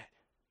do that.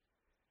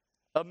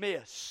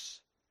 Amiss.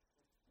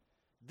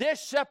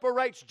 This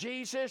separates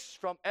Jesus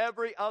from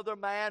every other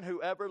man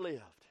who ever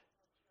lived.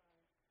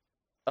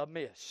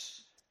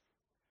 Amiss.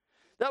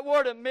 That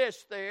word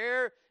amiss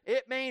there,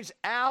 it means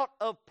out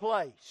of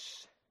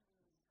place.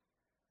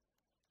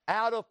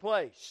 Out of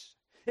place.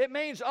 It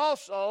means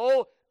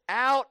also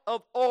out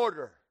of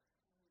order.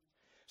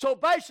 So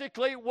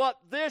basically what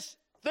this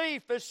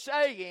thief is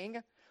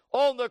saying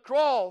on the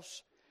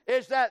cross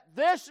is that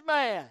this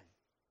man,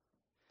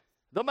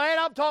 the man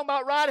I'm talking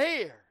about right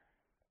here,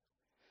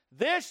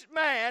 this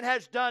man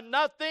has done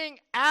nothing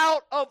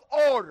out of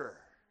order.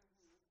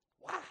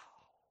 Wow.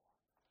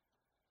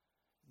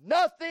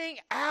 Nothing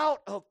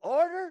out of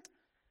order?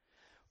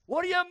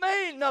 What do you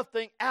mean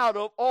nothing out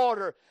of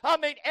order? I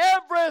mean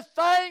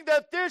everything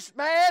that this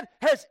man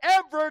has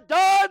ever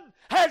done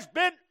has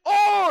been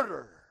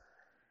order.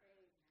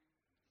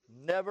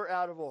 Never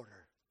out of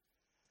order.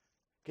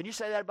 Can you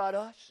say that about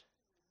us?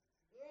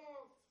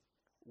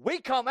 We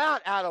come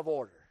out of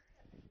order.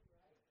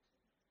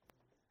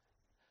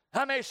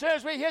 I mean, as soon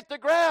as we hit the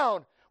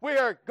ground, we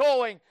are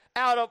going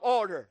out of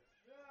order.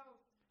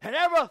 And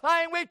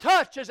everything we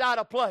touch is out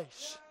of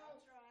place.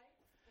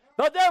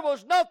 But there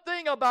was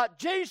nothing about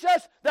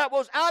Jesus that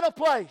was out of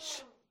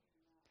place.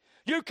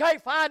 You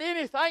can't find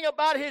anything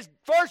about his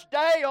first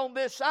day on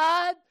this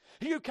side.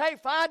 You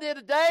can't find it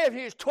a day if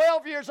he was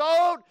 12 years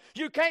old.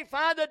 You can't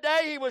find the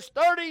day he was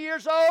 30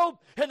 years old.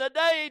 And the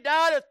day he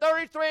died at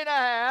 33 and a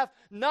half.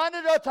 None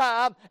at a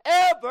time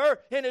ever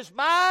in his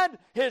mind,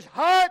 his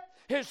heart,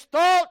 his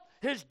thought,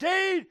 his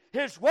deed,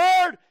 his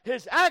word,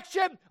 his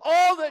action,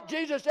 all that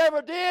Jesus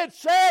ever did,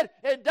 said,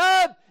 and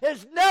done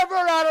is never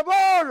out of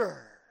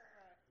order.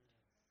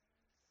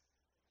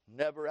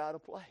 Never out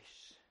of place.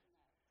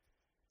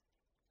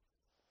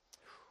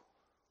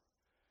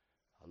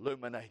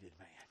 Illuminated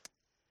man.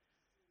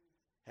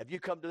 Have you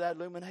come to that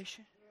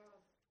illumination?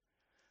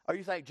 Or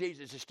you think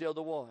Jesus is still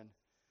the one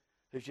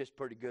who's just a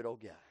pretty good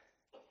old guy?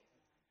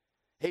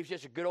 He was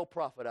just a good old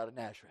prophet out of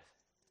Nazareth.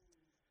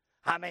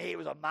 I mean, he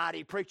was a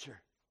mighty preacher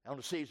on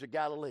the seas of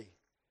Galilee.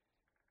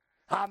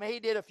 I mean, he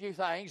did a few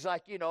things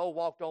like,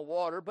 walked on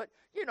water. But,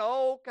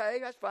 okay,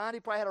 that's fine.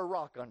 He probably had a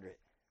rock under it.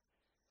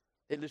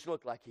 It just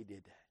looked like he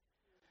did that.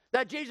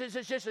 That Jesus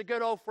is just a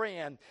good old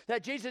friend.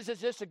 That Jesus is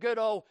just a good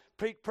old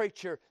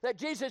preacher. That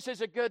Jesus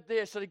is a good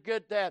this and a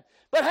good that.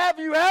 But have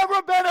you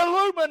ever been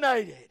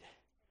illuminated?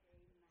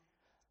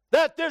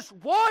 That this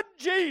one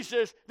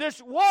Jesus, this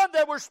one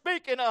that we're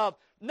speaking of,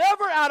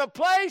 never out of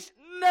place,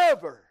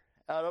 never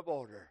out of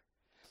order.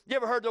 You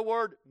ever heard the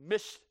word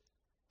mistake?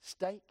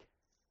 That's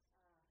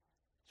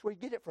where you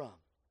get it from.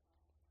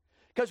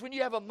 Because when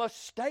you have a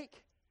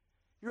mistake,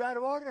 you're out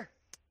of order.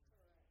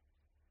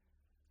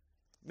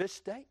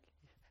 Mistake.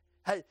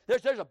 Hey,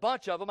 there's a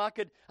bunch of them. I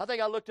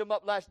think I looked them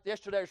up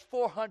yesterday. There's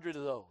 400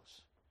 of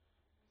those.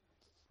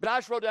 But I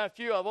just wrote down a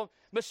few of them.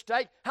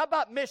 Mistake. How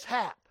about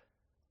mishap?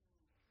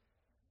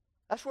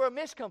 That's where a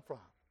miss come from.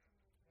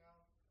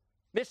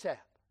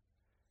 Mishap.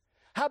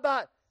 How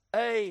about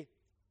a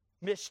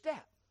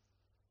misstep?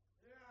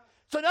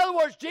 So in other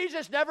words,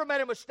 Jesus never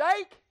made a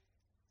mistake.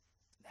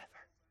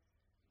 Never.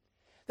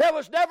 There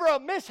was never a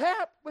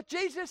mishap with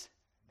Jesus.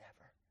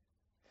 Never.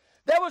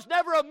 There was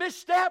never a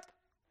misstep.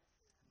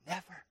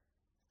 Never.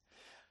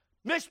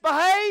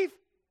 Misbehave?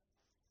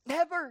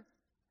 Never.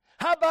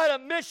 How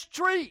about a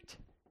mistreat?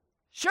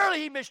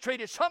 Surely he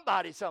mistreated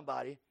somebody.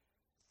 Never.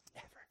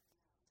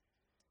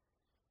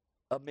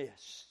 A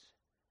miss.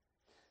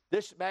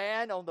 This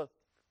man on the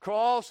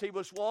cross, he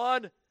was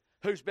one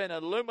who's been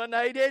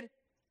illuminated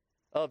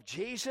of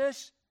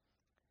Jesus,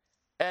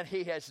 and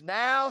he has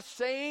now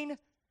seen,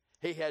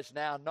 he has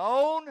now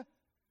known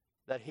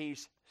that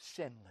he's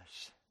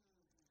sinless.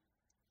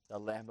 The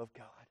Lamb of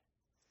God.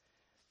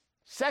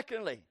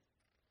 Secondly,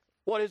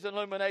 what his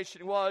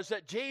illumination was,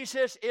 that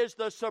Jesus is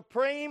the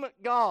supreme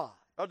God,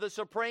 or the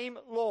supreme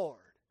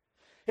Lord.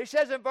 He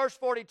says in verse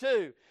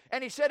 42,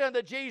 and he said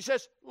unto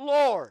Jesus,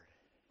 Lord.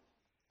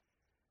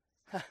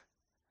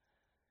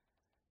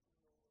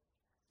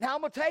 Now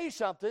I'm going to tell you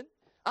something.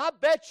 I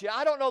bet you,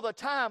 I don't know the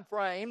time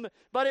frame,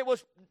 but it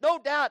was no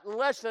doubt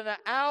less than an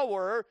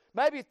hour,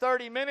 maybe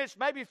 30 minutes,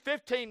 maybe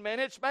 15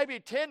 minutes, maybe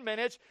 10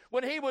 minutes,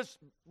 when he was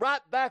right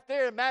back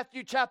there in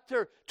Matthew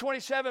chapter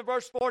 27,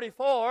 verse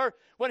 44,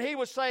 when he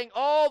was saying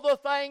all the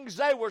things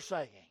they were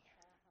saying.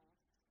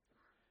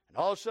 And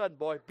all of a sudden,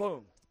 boy,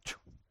 boom.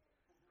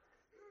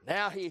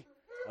 Now he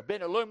had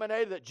been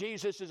illuminated that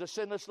Jesus is a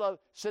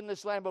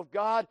sinless Lamb of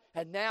God,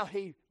 and now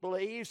he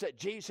believes that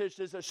Jesus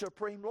is the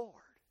supreme Lord.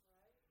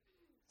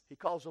 He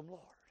calls him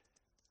Lord.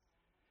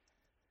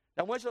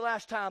 Now, when's the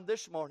last time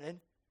this morning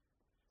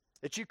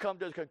that you come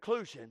to the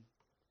conclusion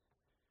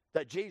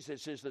that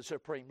Jesus is the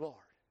supreme Lord?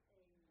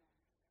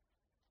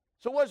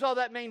 So what does all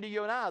that mean to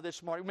you and I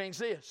this morning? It means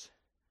this.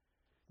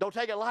 Don't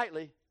take it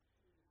lightly.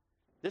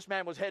 This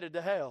man was headed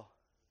to hell.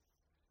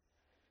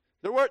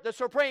 The word, the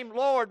supreme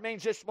Lord,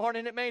 means this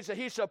morning, it means that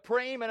he's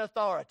supreme in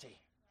authority.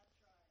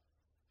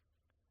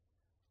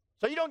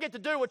 So you don't get to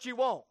do what you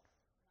want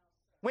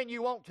when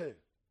you want to.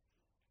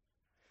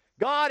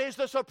 God is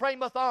the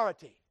supreme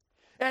authority.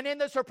 And in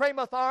the supreme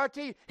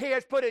authority, he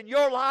has put in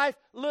your life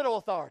little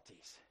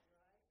authorities.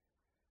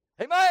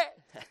 Amen?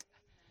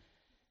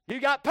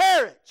 You got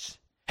parents.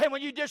 And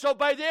when you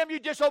disobey them, you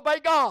disobey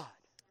God.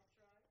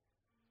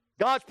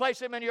 God's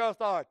placed them in your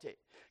authority.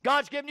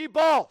 God's given you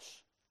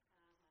boss.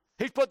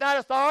 He's put that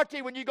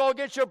authority. When you go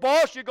against your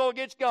boss, you go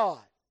against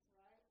God.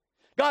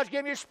 God's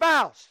given you a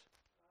spouse.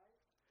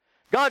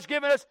 God's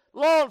given us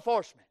law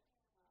enforcement.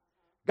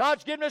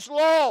 God's given us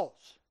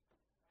laws.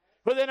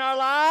 Within our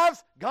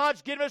lives,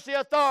 God's given us the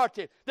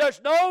authority. There's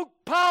no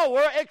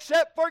power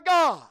except for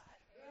God.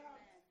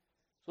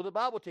 So the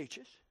Bible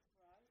teaches.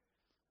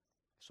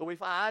 So we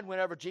find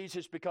whenever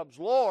Jesus becomes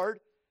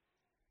Lord,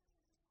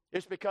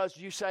 it's because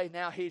you say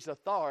now he's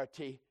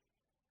authority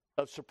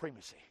of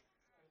supremacy.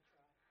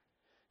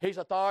 He's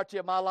authority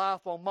of my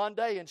life on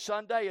Monday and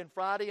Sunday and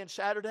Friday and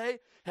Saturday,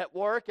 at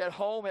work, at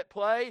home, at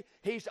play.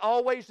 He's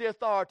always the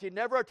authority.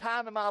 Never a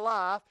time in my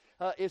life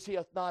is he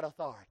not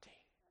authority.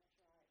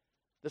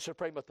 The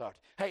supreme authority.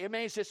 Hey, it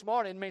means this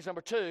morning, it means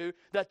number two,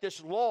 that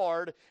this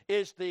Lord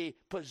is the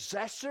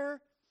possessor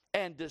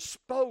and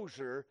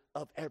disposer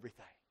of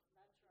everything.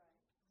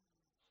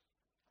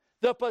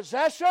 The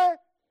possessor,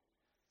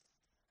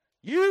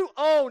 you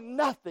own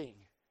nothing.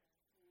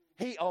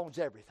 He owns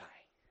everything.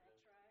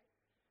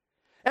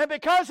 And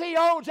because he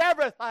owns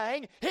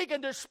everything, he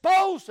can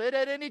dispose it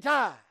at any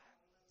time.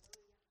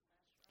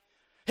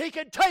 He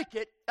can take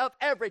it up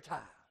every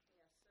time.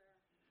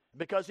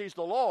 Because he's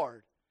the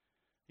Lord,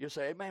 you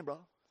say, amen, bro.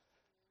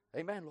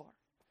 Amen, Lord.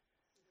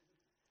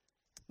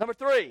 Number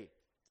three,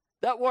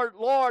 that word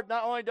Lord,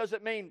 not only does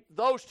it mean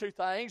those two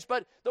things,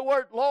 but the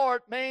word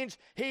Lord means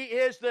he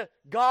is the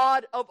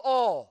God of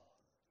all.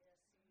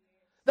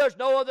 There's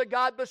no other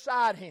God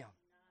beside him.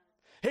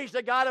 He's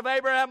the God of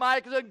Abraham,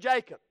 Isaac, and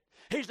Jacob.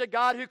 He's the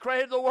God who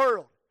created the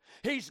world.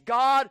 He's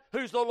God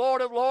who's the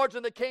Lord of lords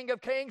and the King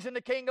of kings and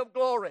the King of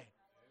glory.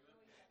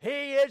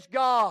 He is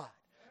God.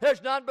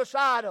 There's none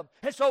beside Him.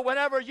 And so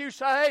whenever you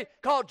say,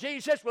 call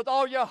Jesus with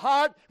all your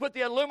heart, with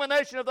the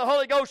illumination of the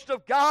Holy Ghost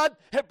of God,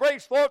 it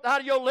brings forth out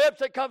of your lips,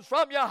 it comes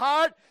from your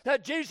heart,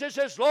 that Jesus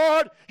is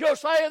Lord, you're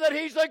saying that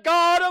He's the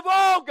God of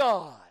all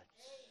gods.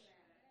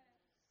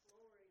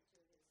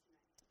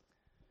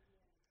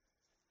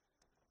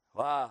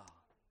 Wow.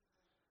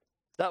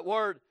 That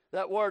word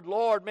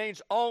Lord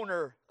means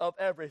owner of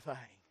everything.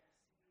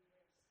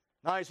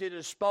 Not is He the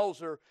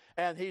disposer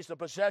and He's the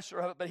possessor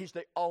of it, but He's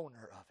the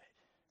owner of it.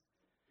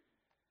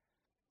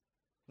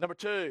 Number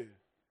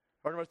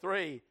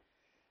three,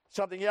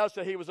 something else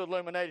that He was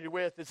illuminated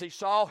with is He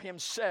saw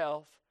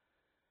Himself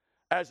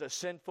as a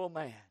sinful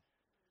man.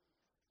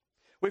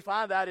 We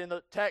find that in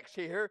the text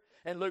here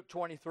in Luke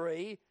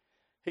 23.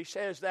 He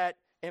says that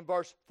in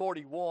verse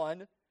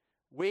 41,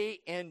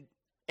 we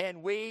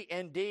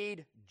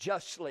indeed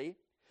justly,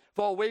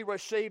 for we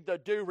received the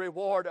due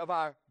reward of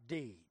our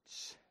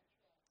deeds.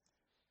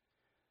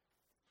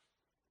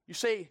 You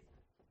see,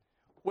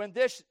 when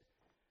this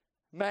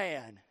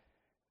man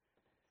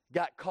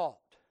got caught,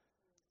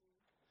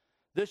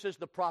 this is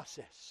the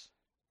process.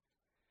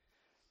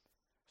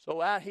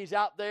 So he's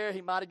out there,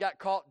 he might have got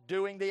caught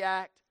doing the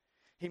act.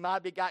 He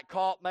might have got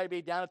caught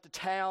maybe down at the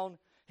town.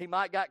 He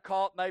might got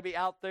caught maybe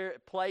out there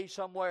at play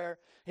somewhere.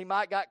 He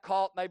might got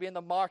caught maybe in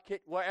the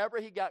market. Wherever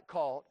he got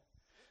caught,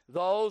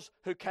 those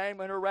who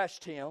came and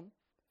arrested him,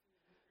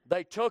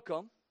 they took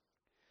him.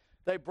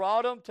 They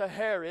brought him to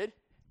Herod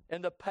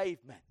in the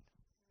pavement.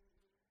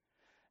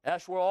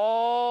 That's where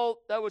all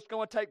that was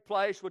going to take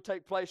place would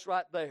take place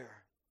right there.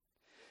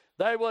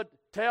 They would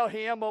tell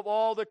him of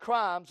all the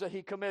crimes that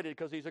he committed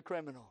because he's a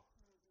criminal.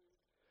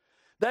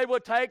 They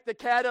would take the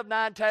cat of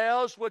nine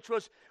tails, which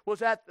was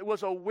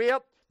a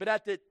whip, but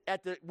at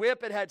the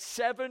whip it had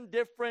 7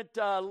 different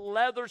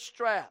leather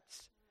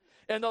straps.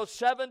 And those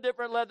 7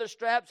 different leather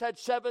straps had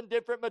 7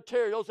 different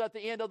materials at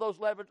the end of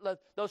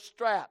those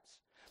straps,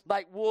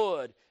 like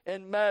wood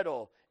and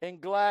metal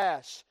and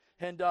glass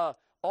and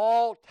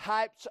all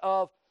types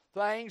of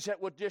things that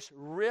would just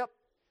rip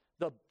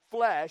the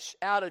flesh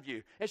out of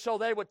you. And so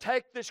they would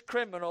take this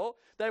criminal,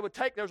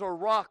 there's a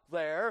rock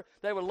there,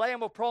 they would lay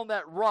him upon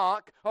that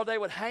rock, or they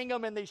would hang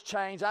him in these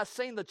chains. I've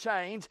seen the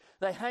chains.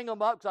 They hang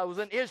them up because I was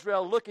in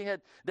Israel looking at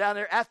down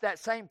there at that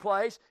same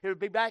place. It would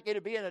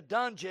be in a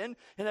dungeon,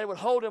 and they would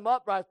hold him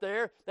up right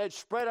there. They'd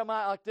spread him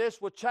out like this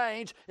with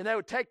chains, and they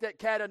would take that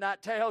cat of nine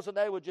tails, and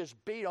they would just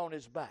beat on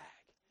his back.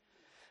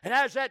 And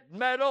as that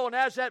metal and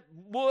as that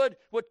wood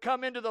would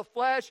come into the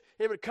flesh,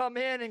 it would come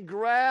in and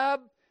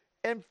grab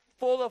and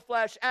pull the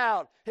flesh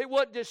out. It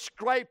wouldn't just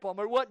scrape them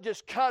or it wouldn't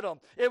just cut them.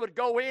 It would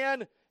go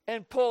in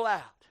and pull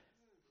out.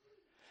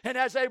 And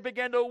as they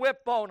began to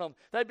whip on them,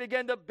 they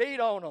began to beat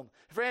on them.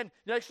 Friend,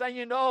 next thing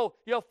you know,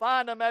 you'll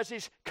find them as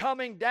he's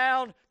coming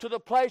down to the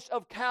place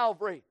of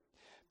Calvary.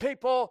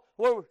 People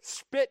were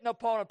spitting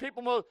upon him.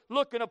 People were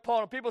looking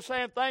upon him. People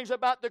saying things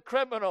about the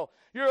criminal.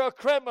 You're a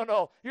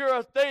criminal. You're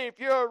a thief.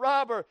 You're a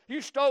robber. You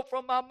stole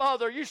from my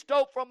mother. You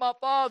stole from my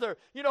father.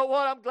 You know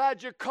what? I'm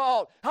glad you're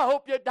caught. I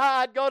hope you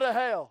died. Go to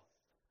hell.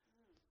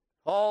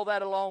 All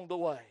that along the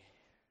way.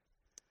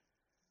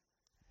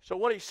 So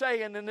what he's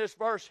saying in this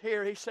verse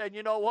here, he's saying,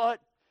 you know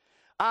what?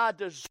 I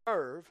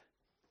deserve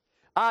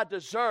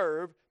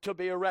to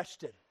be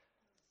arrested.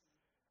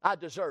 I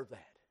deserve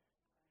that.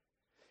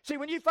 See,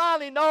 when you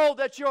finally know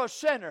that you're a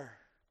sinner,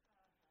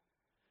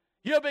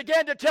 you'll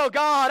begin to tell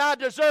God, I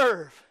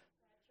deserve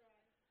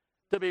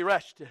to be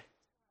arrested.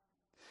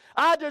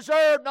 I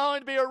deserve not only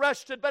to be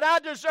arrested, but I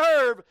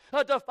deserve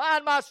to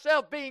find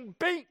myself being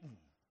beaten.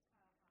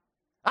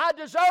 I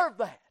deserve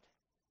that.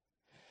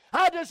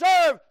 I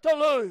deserve to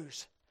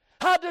lose.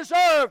 I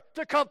deserve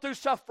to come through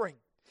suffering.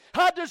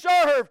 I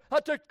deserve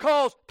to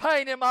cause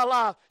pain in my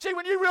life. See,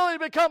 when you really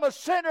become a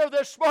sinner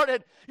this morning,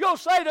 you'll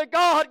say to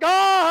God,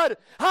 God,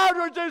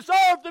 I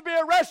deserve to be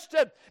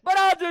arrested, but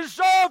I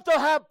deserve to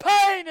have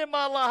pain in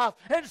my life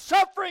and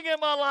suffering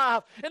in my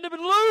life and to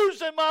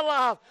lose in my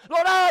life.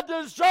 Lord, I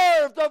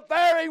deserve the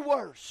very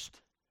worst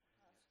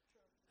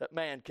that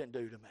man can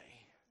do to me.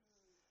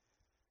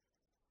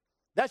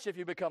 That's if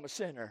you become a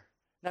sinner.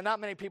 Now, not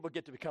many people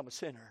get to become a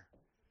sinner.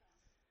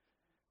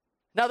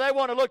 Now, they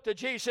want to look to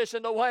Jesus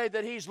in the way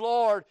that He's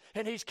Lord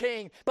and He's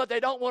King, but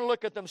they don't want to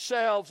look at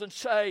themselves and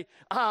say,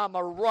 I'm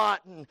a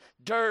rotten,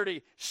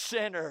 dirty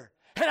sinner,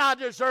 and I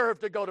deserve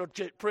to go to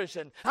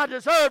prison. I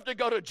deserve to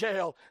go to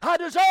jail. I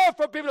deserve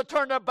for people to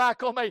turn their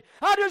back on me.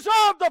 I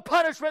deserve the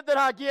punishment that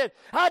I get.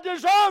 I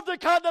deserve the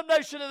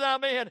condemnation that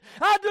I'm in.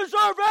 I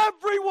deserve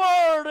every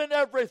word and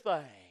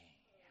everything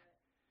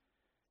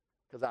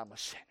because I'm a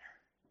sinner.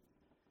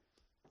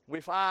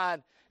 We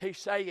find He's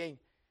saying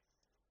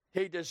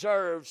He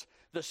deserves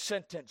the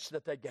sentence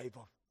that they gave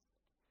him.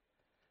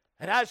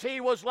 And as he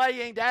was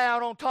laying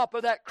down on top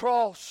of that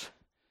cross,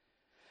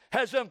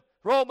 as them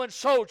Roman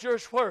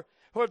soldiers were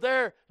were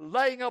there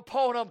laying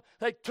upon him,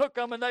 they took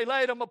him and they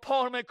laid him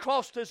upon him and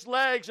crossed his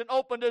legs and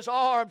opened his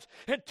arms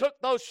and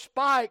took those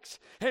spikes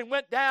and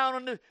went down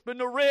on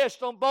the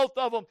wrist on both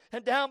of them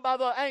and down by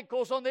the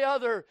ankles on the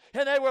other.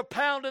 And they were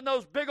pounding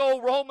those big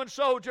old Roman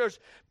soldiers,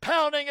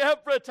 pounding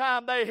every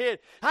time they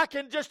hit. I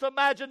can just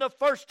imagine the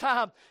first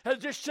time,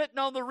 just sitting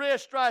on the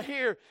wrist right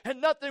here and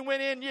nothing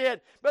went in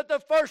yet. But the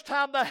first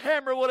time the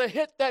hammer would have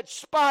hit that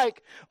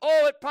spike,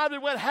 oh, it probably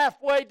went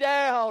halfway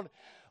down.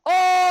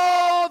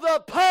 Oh,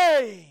 the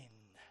pain.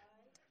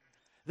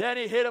 Then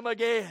he hit him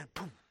again.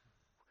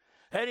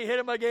 And he hit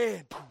him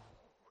again.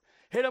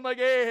 Hit him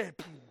again.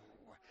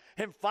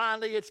 And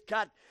finally it's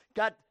got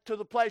to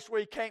the place where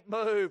he can't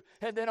move.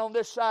 And then on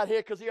this side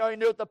here, because he already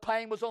knew that the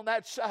pain was on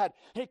that side,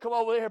 he come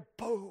over there,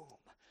 boom,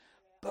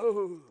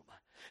 boom.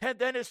 And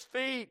then his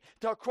feet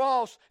to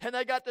cross, and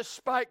they got the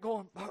spike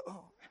going, boom.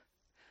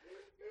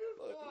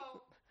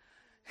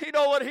 You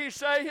know what he's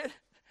saying?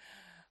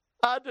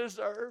 I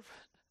deserve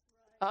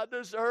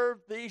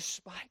these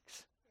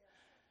spikes.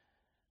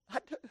 I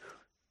do.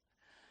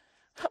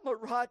 I'm a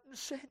rotten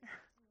sinner.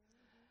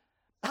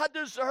 I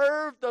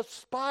deserve the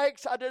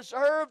spikes. I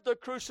deserve the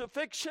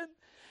crucifixion.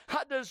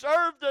 I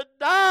deserve to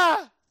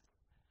die.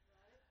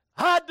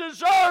 I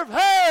deserve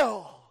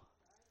hell.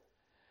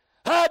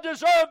 I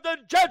deserve the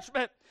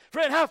judgment.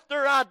 Friend,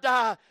 after I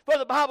die, for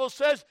the Bible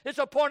says it's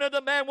appointed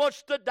a man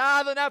wants to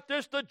die, then after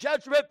it's the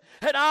judgment,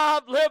 and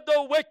I've lived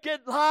a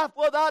wicked life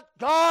without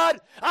God.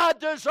 I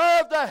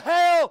deserve the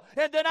hell,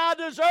 and then I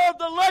deserve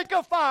the lake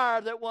of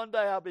fire that one day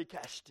I'll be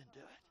cast into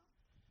it.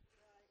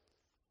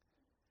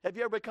 Have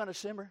you ever become a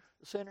sinner?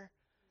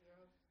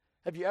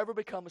 Have you ever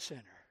become a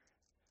sinner?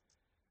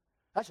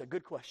 That's a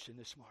good question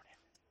this morning.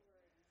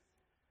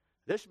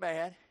 This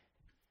man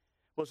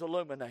was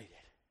illuminated.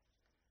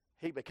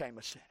 He became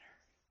a sinner.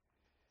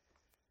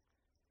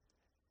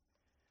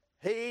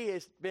 He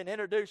has been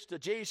introduced to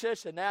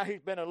Jesus, and now he's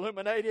been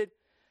illuminated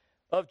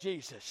of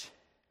Jesus.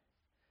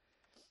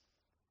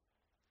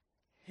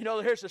 You know,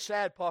 here's the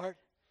sad part.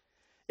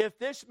 If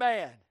this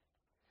man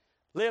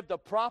lived a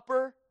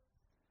proper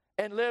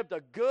and lived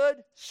a good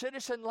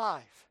citizen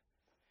life,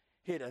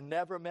 he'd have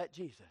never met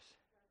Jesus.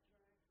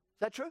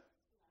 Is that true?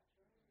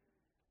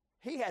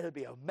 He had to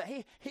be a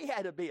mess.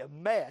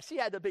 He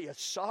had to be a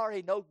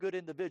sorry, no good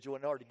individual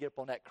in order to get up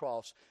on that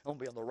cross and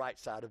be on the right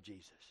side of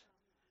Jesus.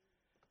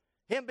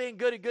 Him being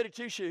goody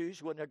two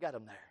shoes wouldn't have got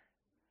him there.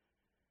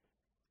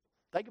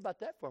 Think about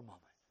that for a moment.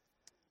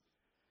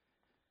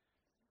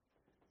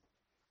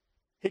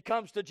 He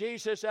comes to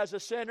Jesus as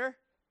a sinner.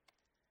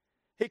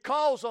 He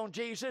calls on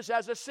Jesus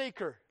as a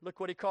seeker.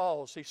 Look what he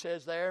calls. He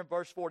says there in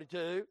verse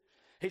 42,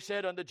 he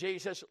said unto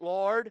Jesus,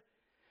 Lord,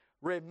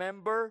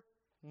 remember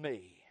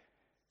me.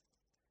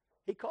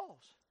 He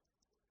calls.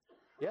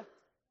 Yeah,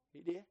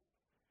 he did.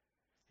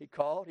 He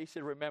called. He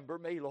said, remember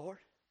me, Lord.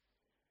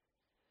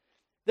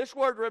 This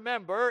word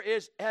remember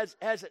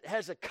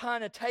has a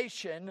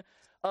connotation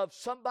of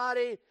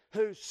somebody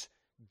who's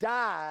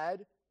died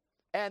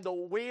and the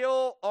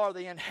will or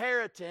the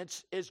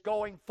inheritance is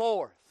going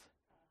forth.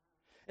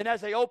 And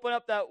as they open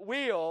up that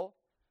will,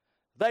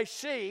 they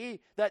see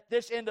that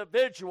this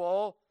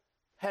individual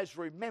has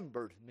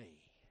remembered me.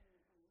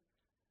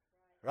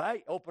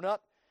 Right? Open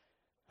up.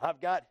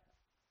 I've got,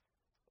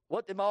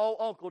 what did my old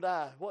uncle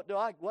die? What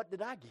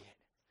did I get?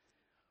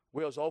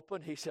 Will's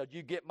open. He said,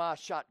 you get my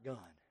shotgun.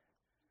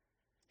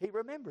 He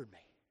remembered me.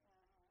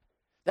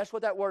 That's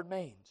what that word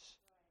means.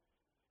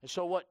 And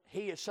so what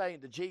he is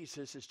saying to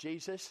Jesus is,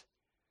 Jesus,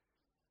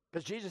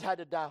 because Jesus had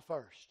to die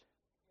first.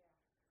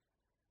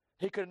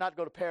 He could not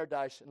go to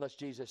paradise unless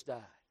Jesus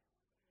died.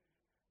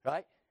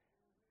 Right?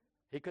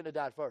 He couldn't have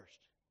died first.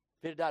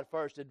 If he had died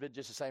first, it'd been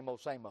just the same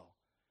old, same old.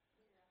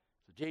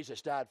 So Jesus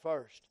died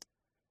first.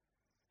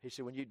 He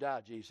said, when you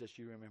die, Jesus,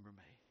 you remember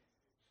me.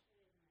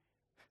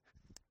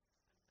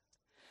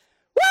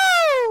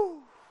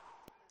 Woo!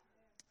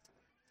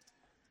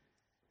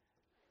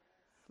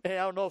 Man,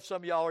 I don't know if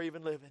some of y'all are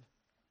even living.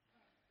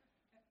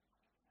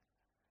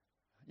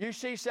 You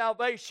see,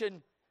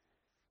 salvation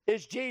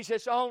is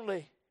Jesus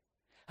only.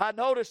 I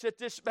noticed that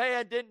this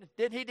man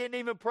didn't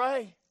even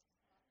pray.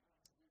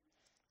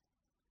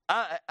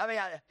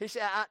 He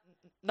said,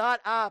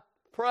 I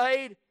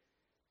prayed.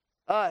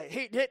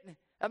 He didn't.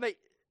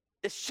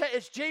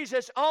 It's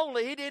Jesus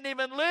only. He didn't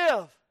even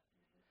live.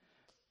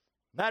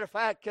 Matter of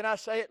fact, can I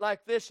say it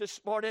like this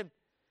morning?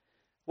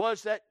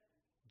 Was that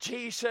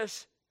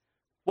Jesus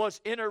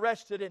was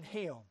interested in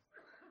him.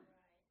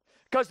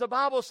 Because the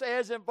Bible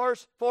says in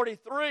verse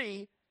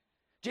 43,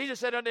 Jesus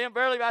said unto him,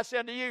 verily I say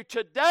unto you,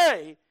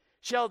 today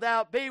shalt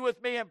thou be with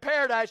me in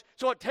paradise.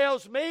 So it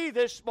tells me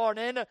this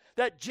morning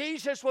that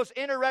Jesus was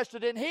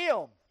interested in him.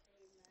 Amen.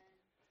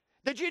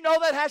 Did you know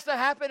that has to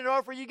happen in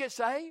order for you to get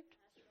saved? Right.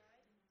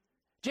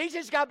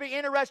 Jesus got to be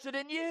interested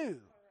in you. Correct.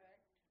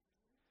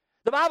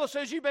 The Bible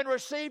says you've been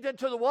received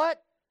into the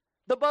what?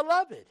 The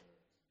beloved.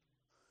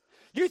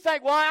 You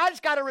think, well, I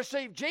just got to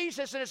receive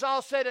Jesus and it's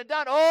all said and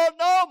done. Oh,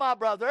 no, my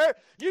brother.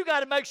 You got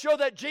to make sure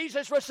that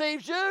Jesus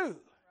receives you. Right.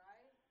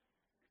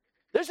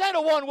 This ain't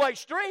a one-way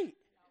street.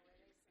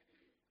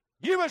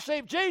 You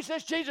receive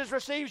Jesus, Jesus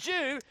receives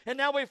you, and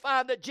now we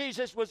find that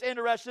Jesus was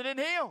interested in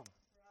him.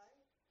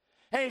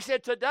 And he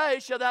said, today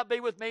shall thou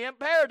be with me in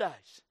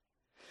paradise.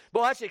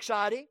 Boy, that's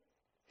exciting.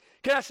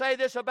 Can I say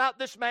this about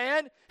this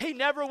man? He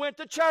never went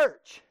to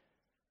church.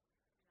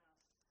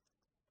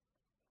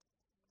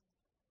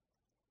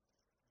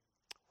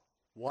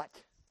 What?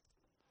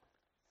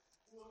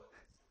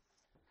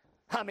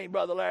 I mean,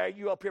 Brother Larry,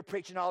 you up here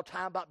preaching all the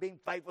time about being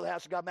faithful to the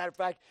house of God. Matter of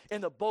fact,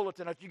 in the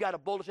bulletin, if you got a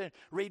bulletin,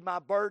 read my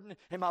burden.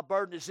 And my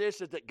burden is this,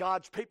 is that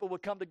God's people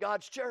would come to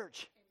God's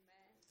church.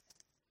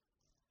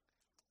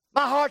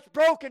 Amen. My heart's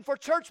broken for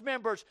church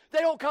members. They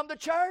don't come to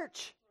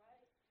church.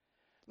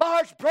 My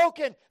heart's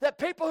broken that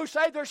people who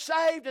say they're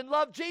saved and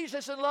love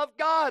Jesus and love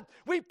God,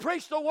 we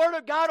preach the Word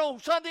of God on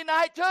Sunday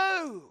night too.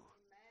 Amen.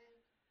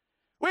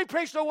 We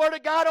preach the Word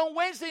of God on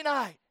Wednesday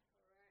night.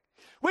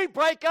 We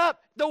break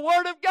up the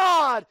Word of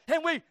God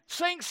and we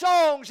sing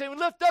songs and we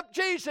lift up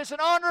Jesus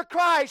and honor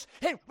Christ.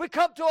 And we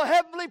come to our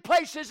heavenly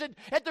places and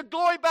at the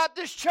Glory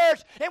Baptist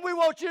Church, and we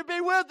want you to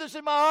be with us.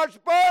 And my heart's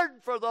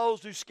burdened for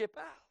those who skip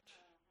out.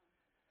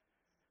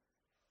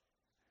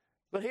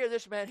 But here,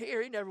 this man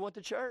here, he never went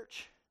to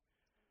church.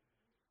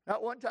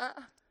 Not one time.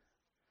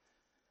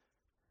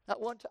 Not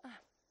one time.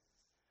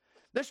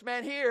 This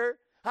man here,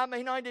 I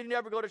mean, I didn't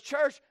never go to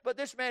church, but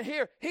this man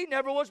here, he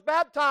never was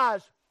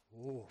baptized.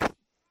 Ooh.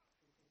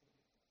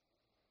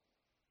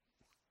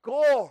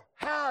 Gore,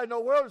 how in the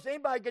world does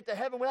anybody get to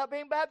heaven without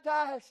being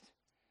baptized?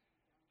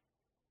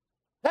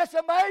 That's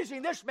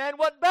amazing. This man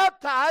wasn't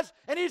baptized,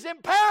 and he's in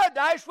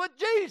paradise with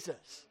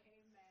Jesus.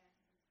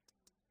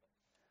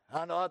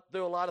 I know I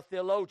threw a lot of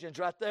theologians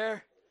right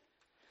there.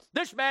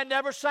 This man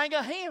never sang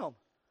a hymn.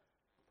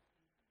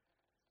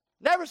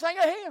 Never sang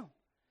a hymn.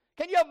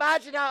 Can you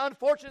imagine how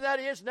unfortunate that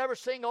is? Never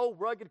sing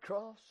Old Rugged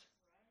Cross.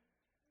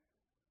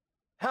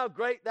 How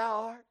great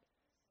thou art.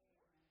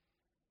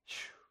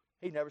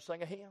 He never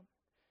sang a hymn.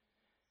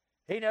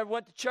 He never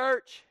went to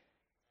church.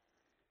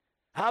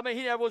 I mean,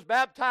 he never was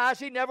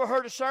baptized. He never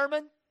heard a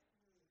sermon.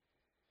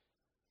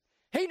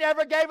 He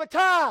never gave a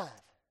tithe.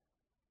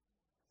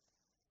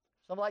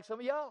 Like some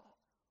of y'all.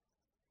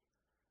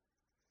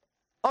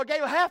 Or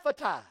gave a half a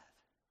tithe.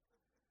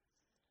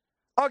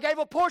 Or gave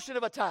a portion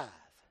of a tithe.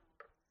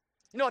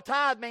 You know, a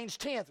tithe means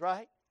tenth,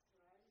 right?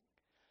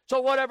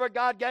 So whatever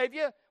God gave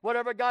you,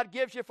 whatever God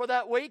gives you for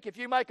that week, if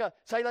you make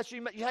say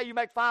you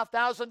make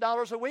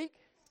 $5,000 a week,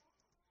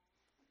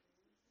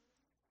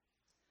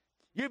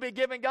 you'd be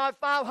giving God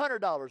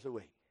 $500 a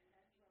week.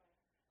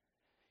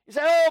 You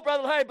say, oh,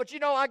 Brother Larry, but you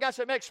know, I got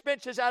some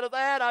expenses out of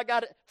that. I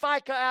got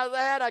FICA out of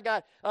that.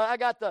 I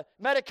got the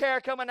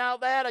Medicare coming out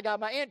of that. I got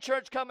my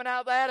insurance coming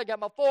out of that. I got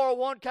my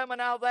 401 coming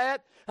out of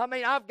that. I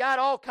mean, I've got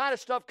all kind of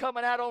stuff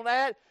coming out on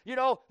that. You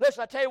know,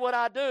 listen, I tell you what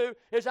I do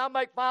is I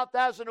make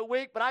 $5,000 a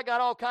week, but I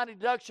got all kind of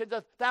deductions,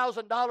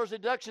 $1,000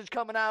 deductions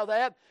coming out of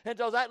that, and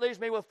so that leaves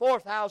me with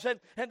 $4,000.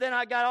 And then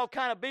I got all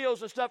kind of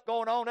bills and stuff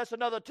going on. That's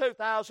another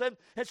 $2,000.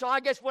 And so I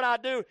guess what I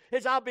do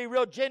is I'll be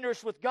real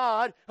generous with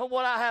God on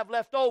what I have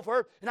left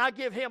over, and I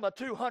give Him a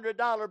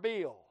 $200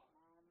 bill.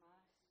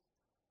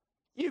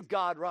 You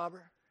God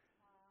robber.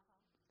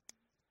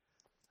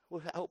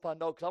 Well, I hope I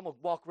know, because I'm going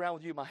to walk around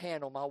with you my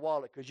hand on my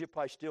wallet, because you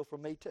probably steal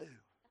from me too.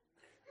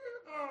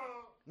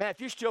 Man,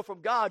 if you steal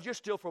from God, you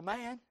steal from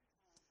man.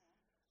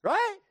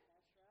 Right?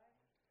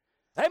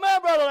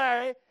 Amen, Brother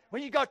Larry.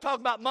 When you go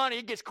talking about money,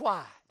 it gets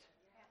quiet.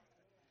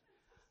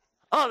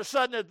 All of a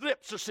sudden, the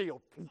lips are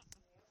sealed.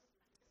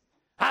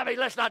 I mean,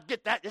 let's not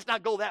get that. Let's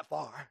not go that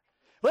far.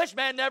 This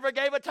man never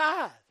gave a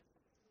tithe.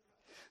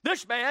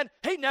 This man,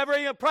 he never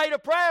even prayed a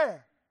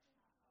prayer.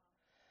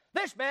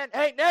 This man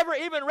ain't never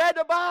even read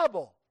the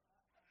Bible.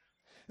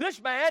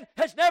 This man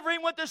has never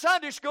even went to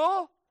Sunday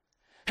school.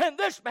 And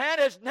this man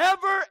has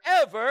never,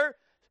 ever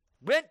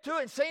went to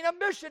and seen a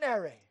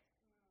missionary.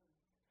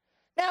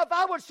 Now, if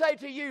I would say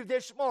to you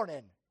this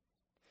morning,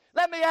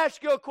 let me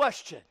ask you a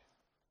question.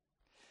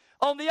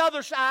 On the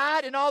other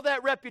side, and all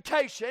that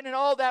reputation and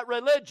all that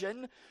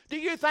religion, do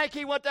you think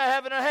he went to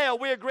heaven or hell?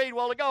 We agreed a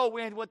while ago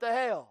he went to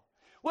hell.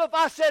 Well, if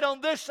I said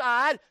on this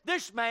side,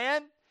 this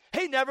man,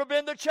 he never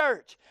been to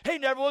church. He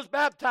never was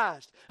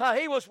baptized.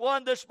 He was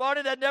one this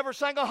morning that never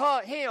sang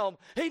a hymn.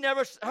 He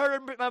never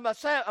heard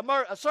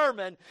a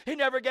sermon. He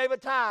never gave a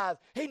tithe.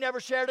 He never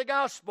shared the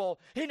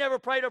gospel. He never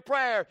prayed a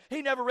prayer.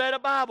 He never read a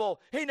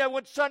Bible. He never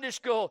went to Sunday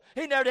school.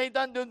 He never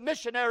done the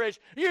missionaries.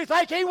 You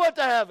think he went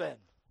to heaven?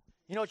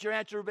 You know what your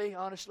answer would be,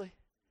 honestly?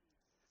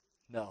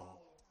 No.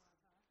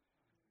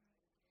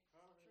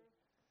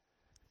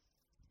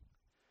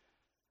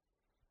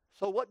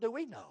 So what do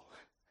we know?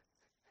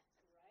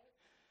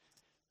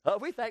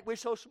 We think we're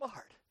so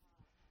smart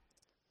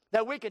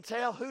that we can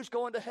tell who's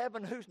going to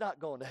heaven and who's not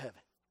going to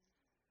heaven.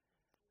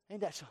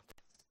 Ain't that something?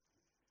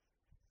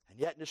 And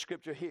yet in the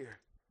scripture here,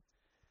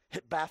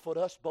 it baffled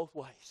us both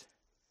ways.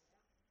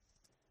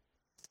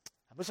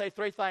 I'm going to say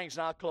three things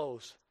and I'll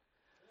close.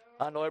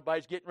 I know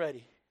everybody's getting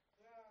ready.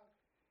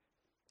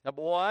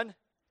 Number one,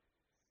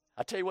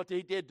 I'll tell you what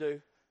he did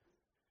do.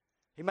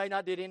 He may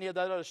not did any of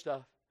that other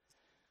stuff.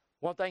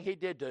 One thing he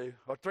did do,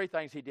 or three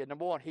things he did.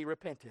 Number one, he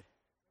repented.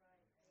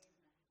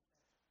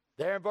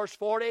 There in verse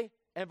 40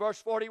 and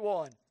verse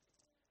 41,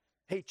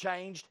 he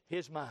changed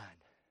his mind.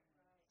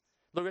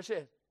 Look what it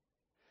says.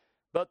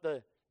 But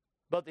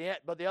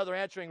the other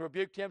answering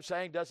rebuked him,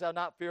 saying, Dost thou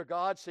not fear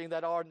God, seeing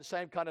that art in the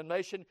same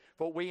condemnation?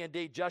 For we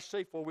indeed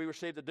justly, for we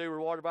receive the due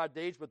reward of our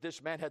deeds, but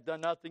this man had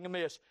done nothing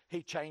amiss.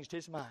 He changed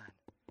his mind.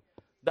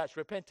 That's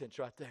repentance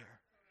right there.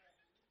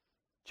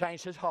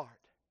 Changed his heart.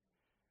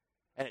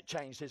 And it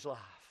changed his life.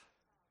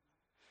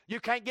 You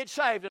can't get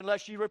saved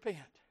unless you repent.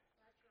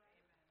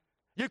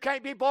 You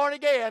can't be born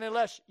again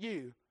unless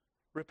you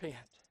repent.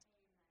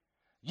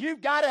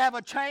 You've got to have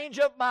a change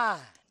of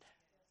mind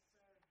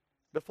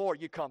before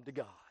you come to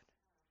God.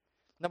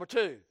 Number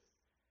two,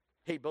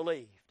 he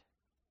believed.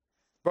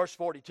 Verse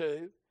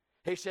 42,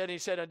 he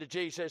said unto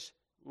Jesus,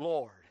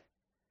 Lord.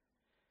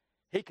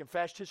 He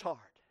confessed his heart.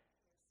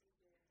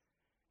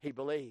 He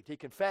believed. He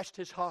confessed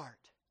his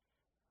heart.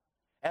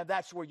 And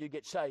that's where you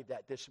get saved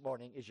at this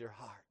morning, is your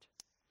heart.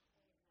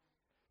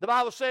 The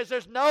Bible says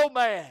there's no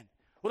man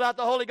without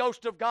the Holy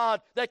Ghost of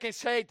God that can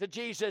say to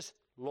Jesus,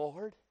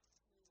 Lord.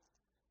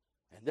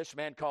 And this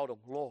man called him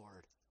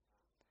Lord.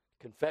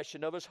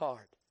 Confession of his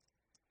heart.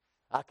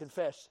 I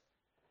confess.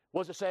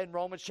 What does it say in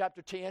Romans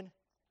chapter 10,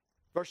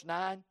 verse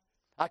 9?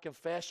 I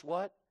confess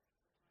what?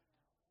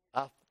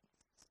 I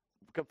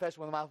confess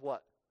with my mouth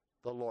what?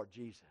 The Lord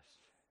Jesus.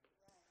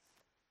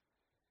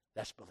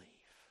 That's belief.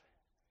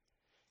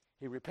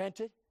 He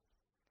repented.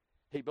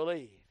 He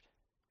believed.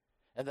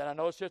 And then I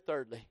notice here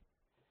thirdly,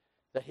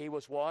 that he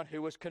was one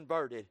who was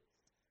converted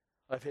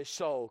of his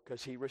soul,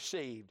 because he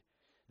received,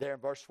 there in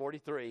verse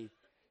 43,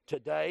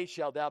 today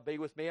shalt thou be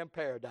with me in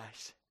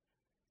paradise.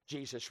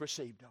 Jesus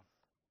received him.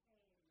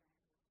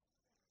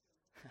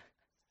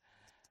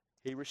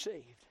 He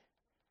received.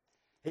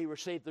 He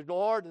received the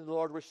Lord, and the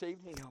Lord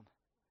received him.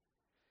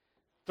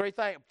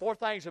 Four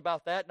things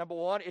about that. Number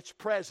one, it's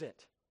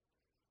present.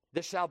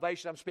 This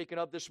salvation I'm speaking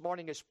of this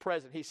morning is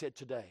present. He said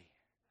today.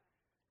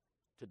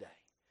 Today.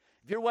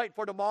 If you're waiting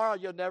for tomorrow,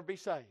 you'll never be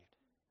saved.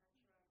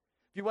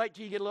 If you wait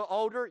till you get a little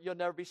older, you'll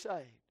never be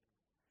saved.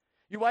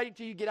 You wait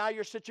until you get out of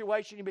your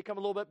situation and become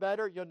a little bit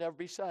better, you'll never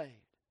be saved.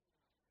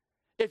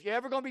 If you're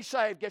ever going to be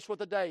saved, guess what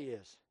the day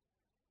is?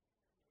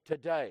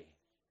 Today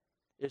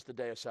is the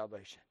day of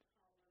salvation.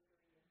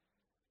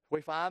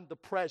 We find the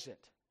present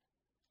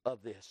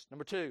of this.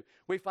 Number two,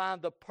 we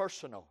find the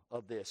personal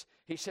of this.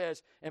 He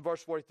says in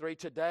verse 43,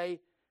 today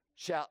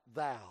shalt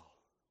thou.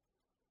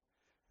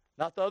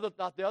 Not the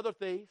other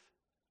thief,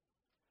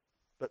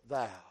 but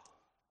thou.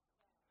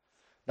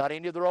 Not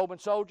any of the Roman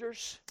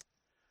soldiers,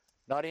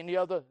 not any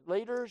other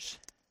leaders,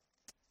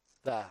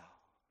 thou.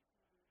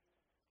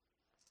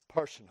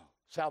 Personal.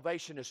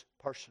 Salvation is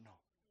personal.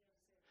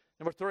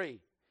 Number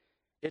three,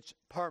 it's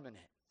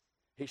permanent.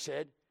 He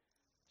said,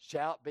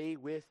 shalt be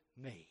with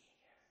me.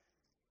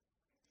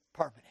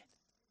 Permanent.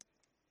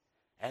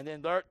 And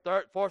then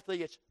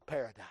fourthly, it's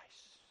paradise.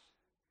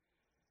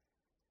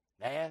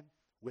 Man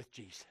with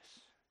Jesus.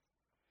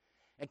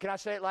 And can I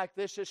say it like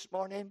this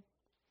morning?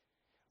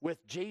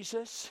 With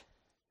Jesus,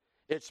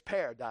 it's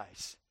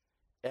paradise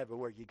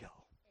everywhere you go.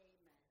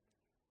 Amen.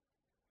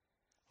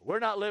 We're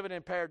not living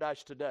in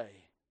paradise today,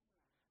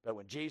 but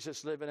when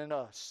Jesus living in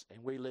us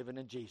and we living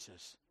in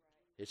Jesus,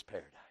 it's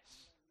paradise.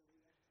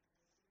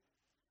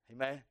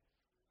 Amen.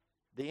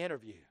 The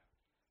interview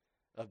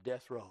of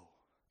death row.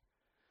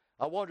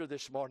 I wonder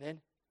this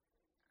morning,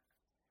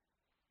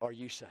 are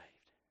you saved?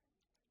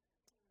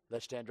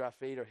 Let's stand to our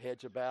feet, our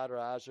heads are bowed, our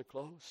eyes are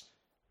closed.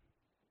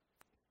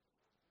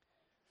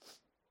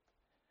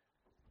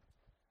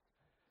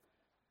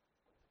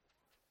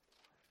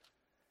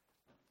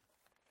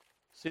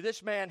 See,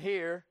 this man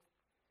here,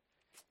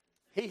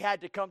 he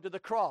had to come to the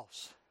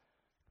cross,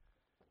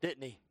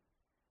 didn't he?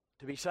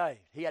 To be saved.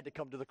 He had to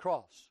come to the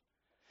cross.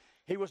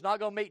 He was not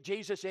going to meet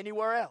Jesus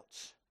anywhere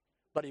else,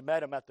 but he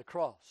met him at the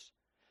cross.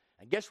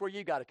 And guess where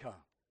you got to come?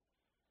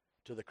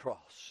 To the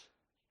cross.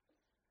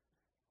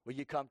 Will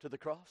you come to the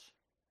cross?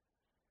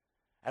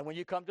 And when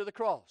you come to the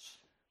cross,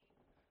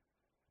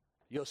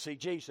 you'll see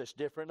Jesus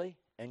differently,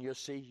 and you'll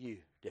see you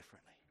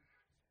differently.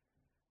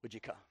 Would you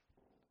come?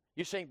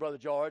 You sing, Brother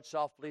George,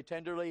 softly,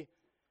 tenderly,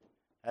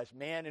 as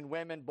men and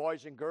women,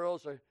 boys and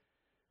girls are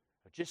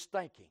just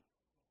thinking,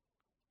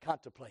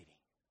 contemplating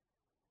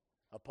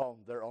upon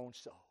their own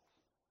soul.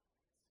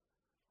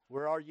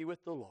 Where are you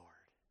with the Lord?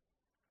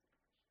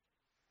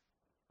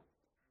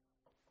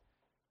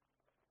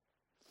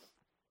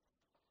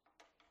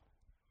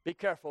 Be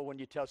careful when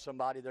you tell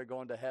somebody they're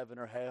going to heaven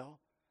or hell.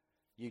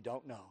 You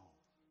don't know.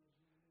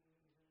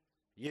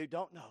 You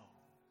don't know.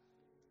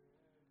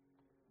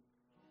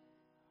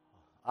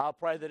 I'll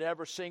pray that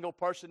every single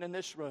person in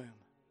this room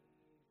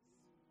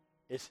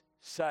is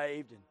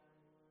saved and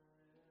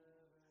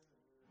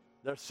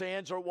their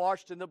sins are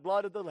washed in the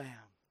blood of the Lamb.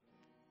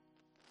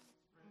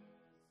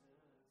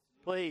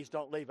 Please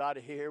don't leave out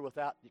of here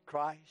without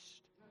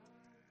Christ.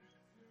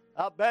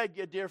 I beg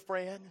you, dear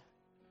friend,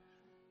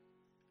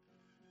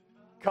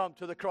 come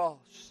to the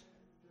cross.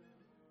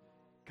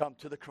 Come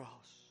to the cross.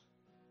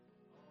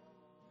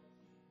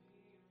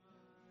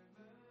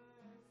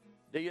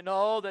 Do you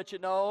know that you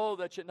know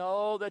that you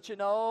know that you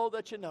know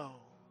that you know?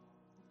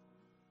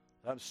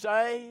 I'm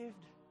saved,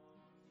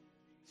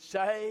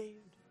 saved,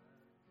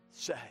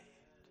 saved.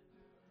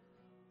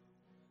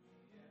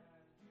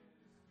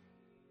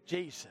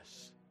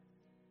 Jesus,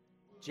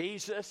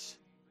 Jesus,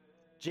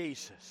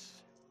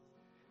 Jesus.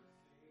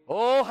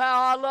 Oh,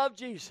 how I love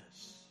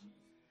Jesus.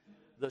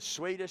 The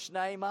sweetest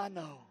name I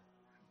know.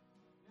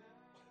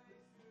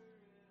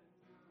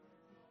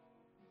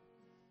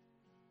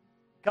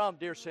 Come,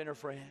 dear sinner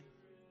friend.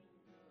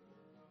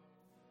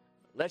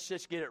 Let's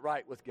just get it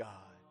right with God.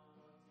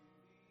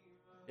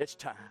 It's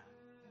time.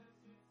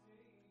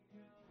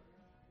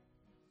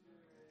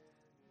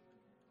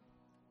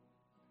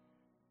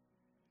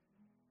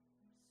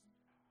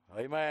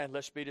 Amen.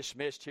 Let's be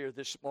dismissed here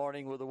this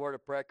morning with a word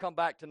of prayer. Come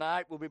back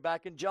tonight. We'll be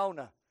back in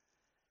Jonah.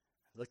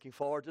 Looking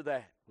forward to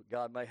that, what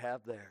God may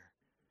have there.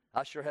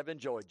 I sure have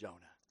enjoyed Jonah.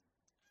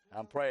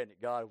 I'm praying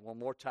that God one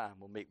more time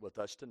will meet with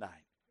us tonight.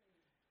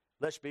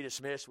 Let's be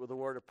dismissed with a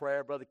word of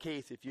prayer. Brother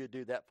Keith, if you'd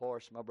do that for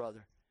us, my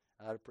brother,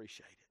 I'd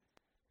appreciate it.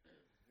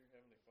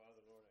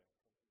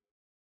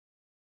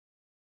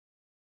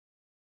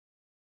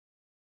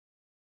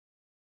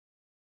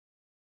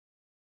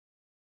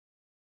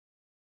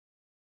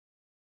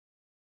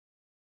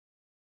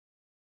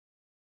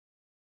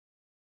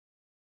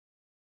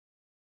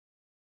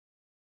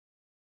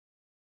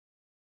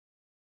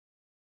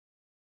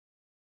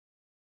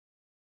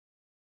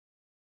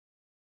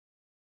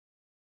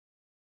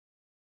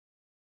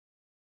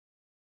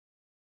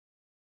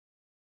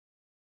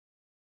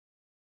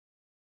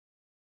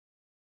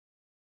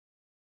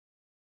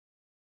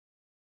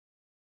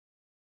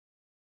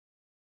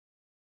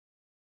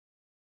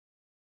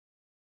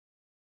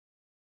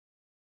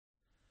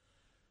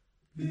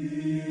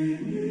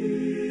 Be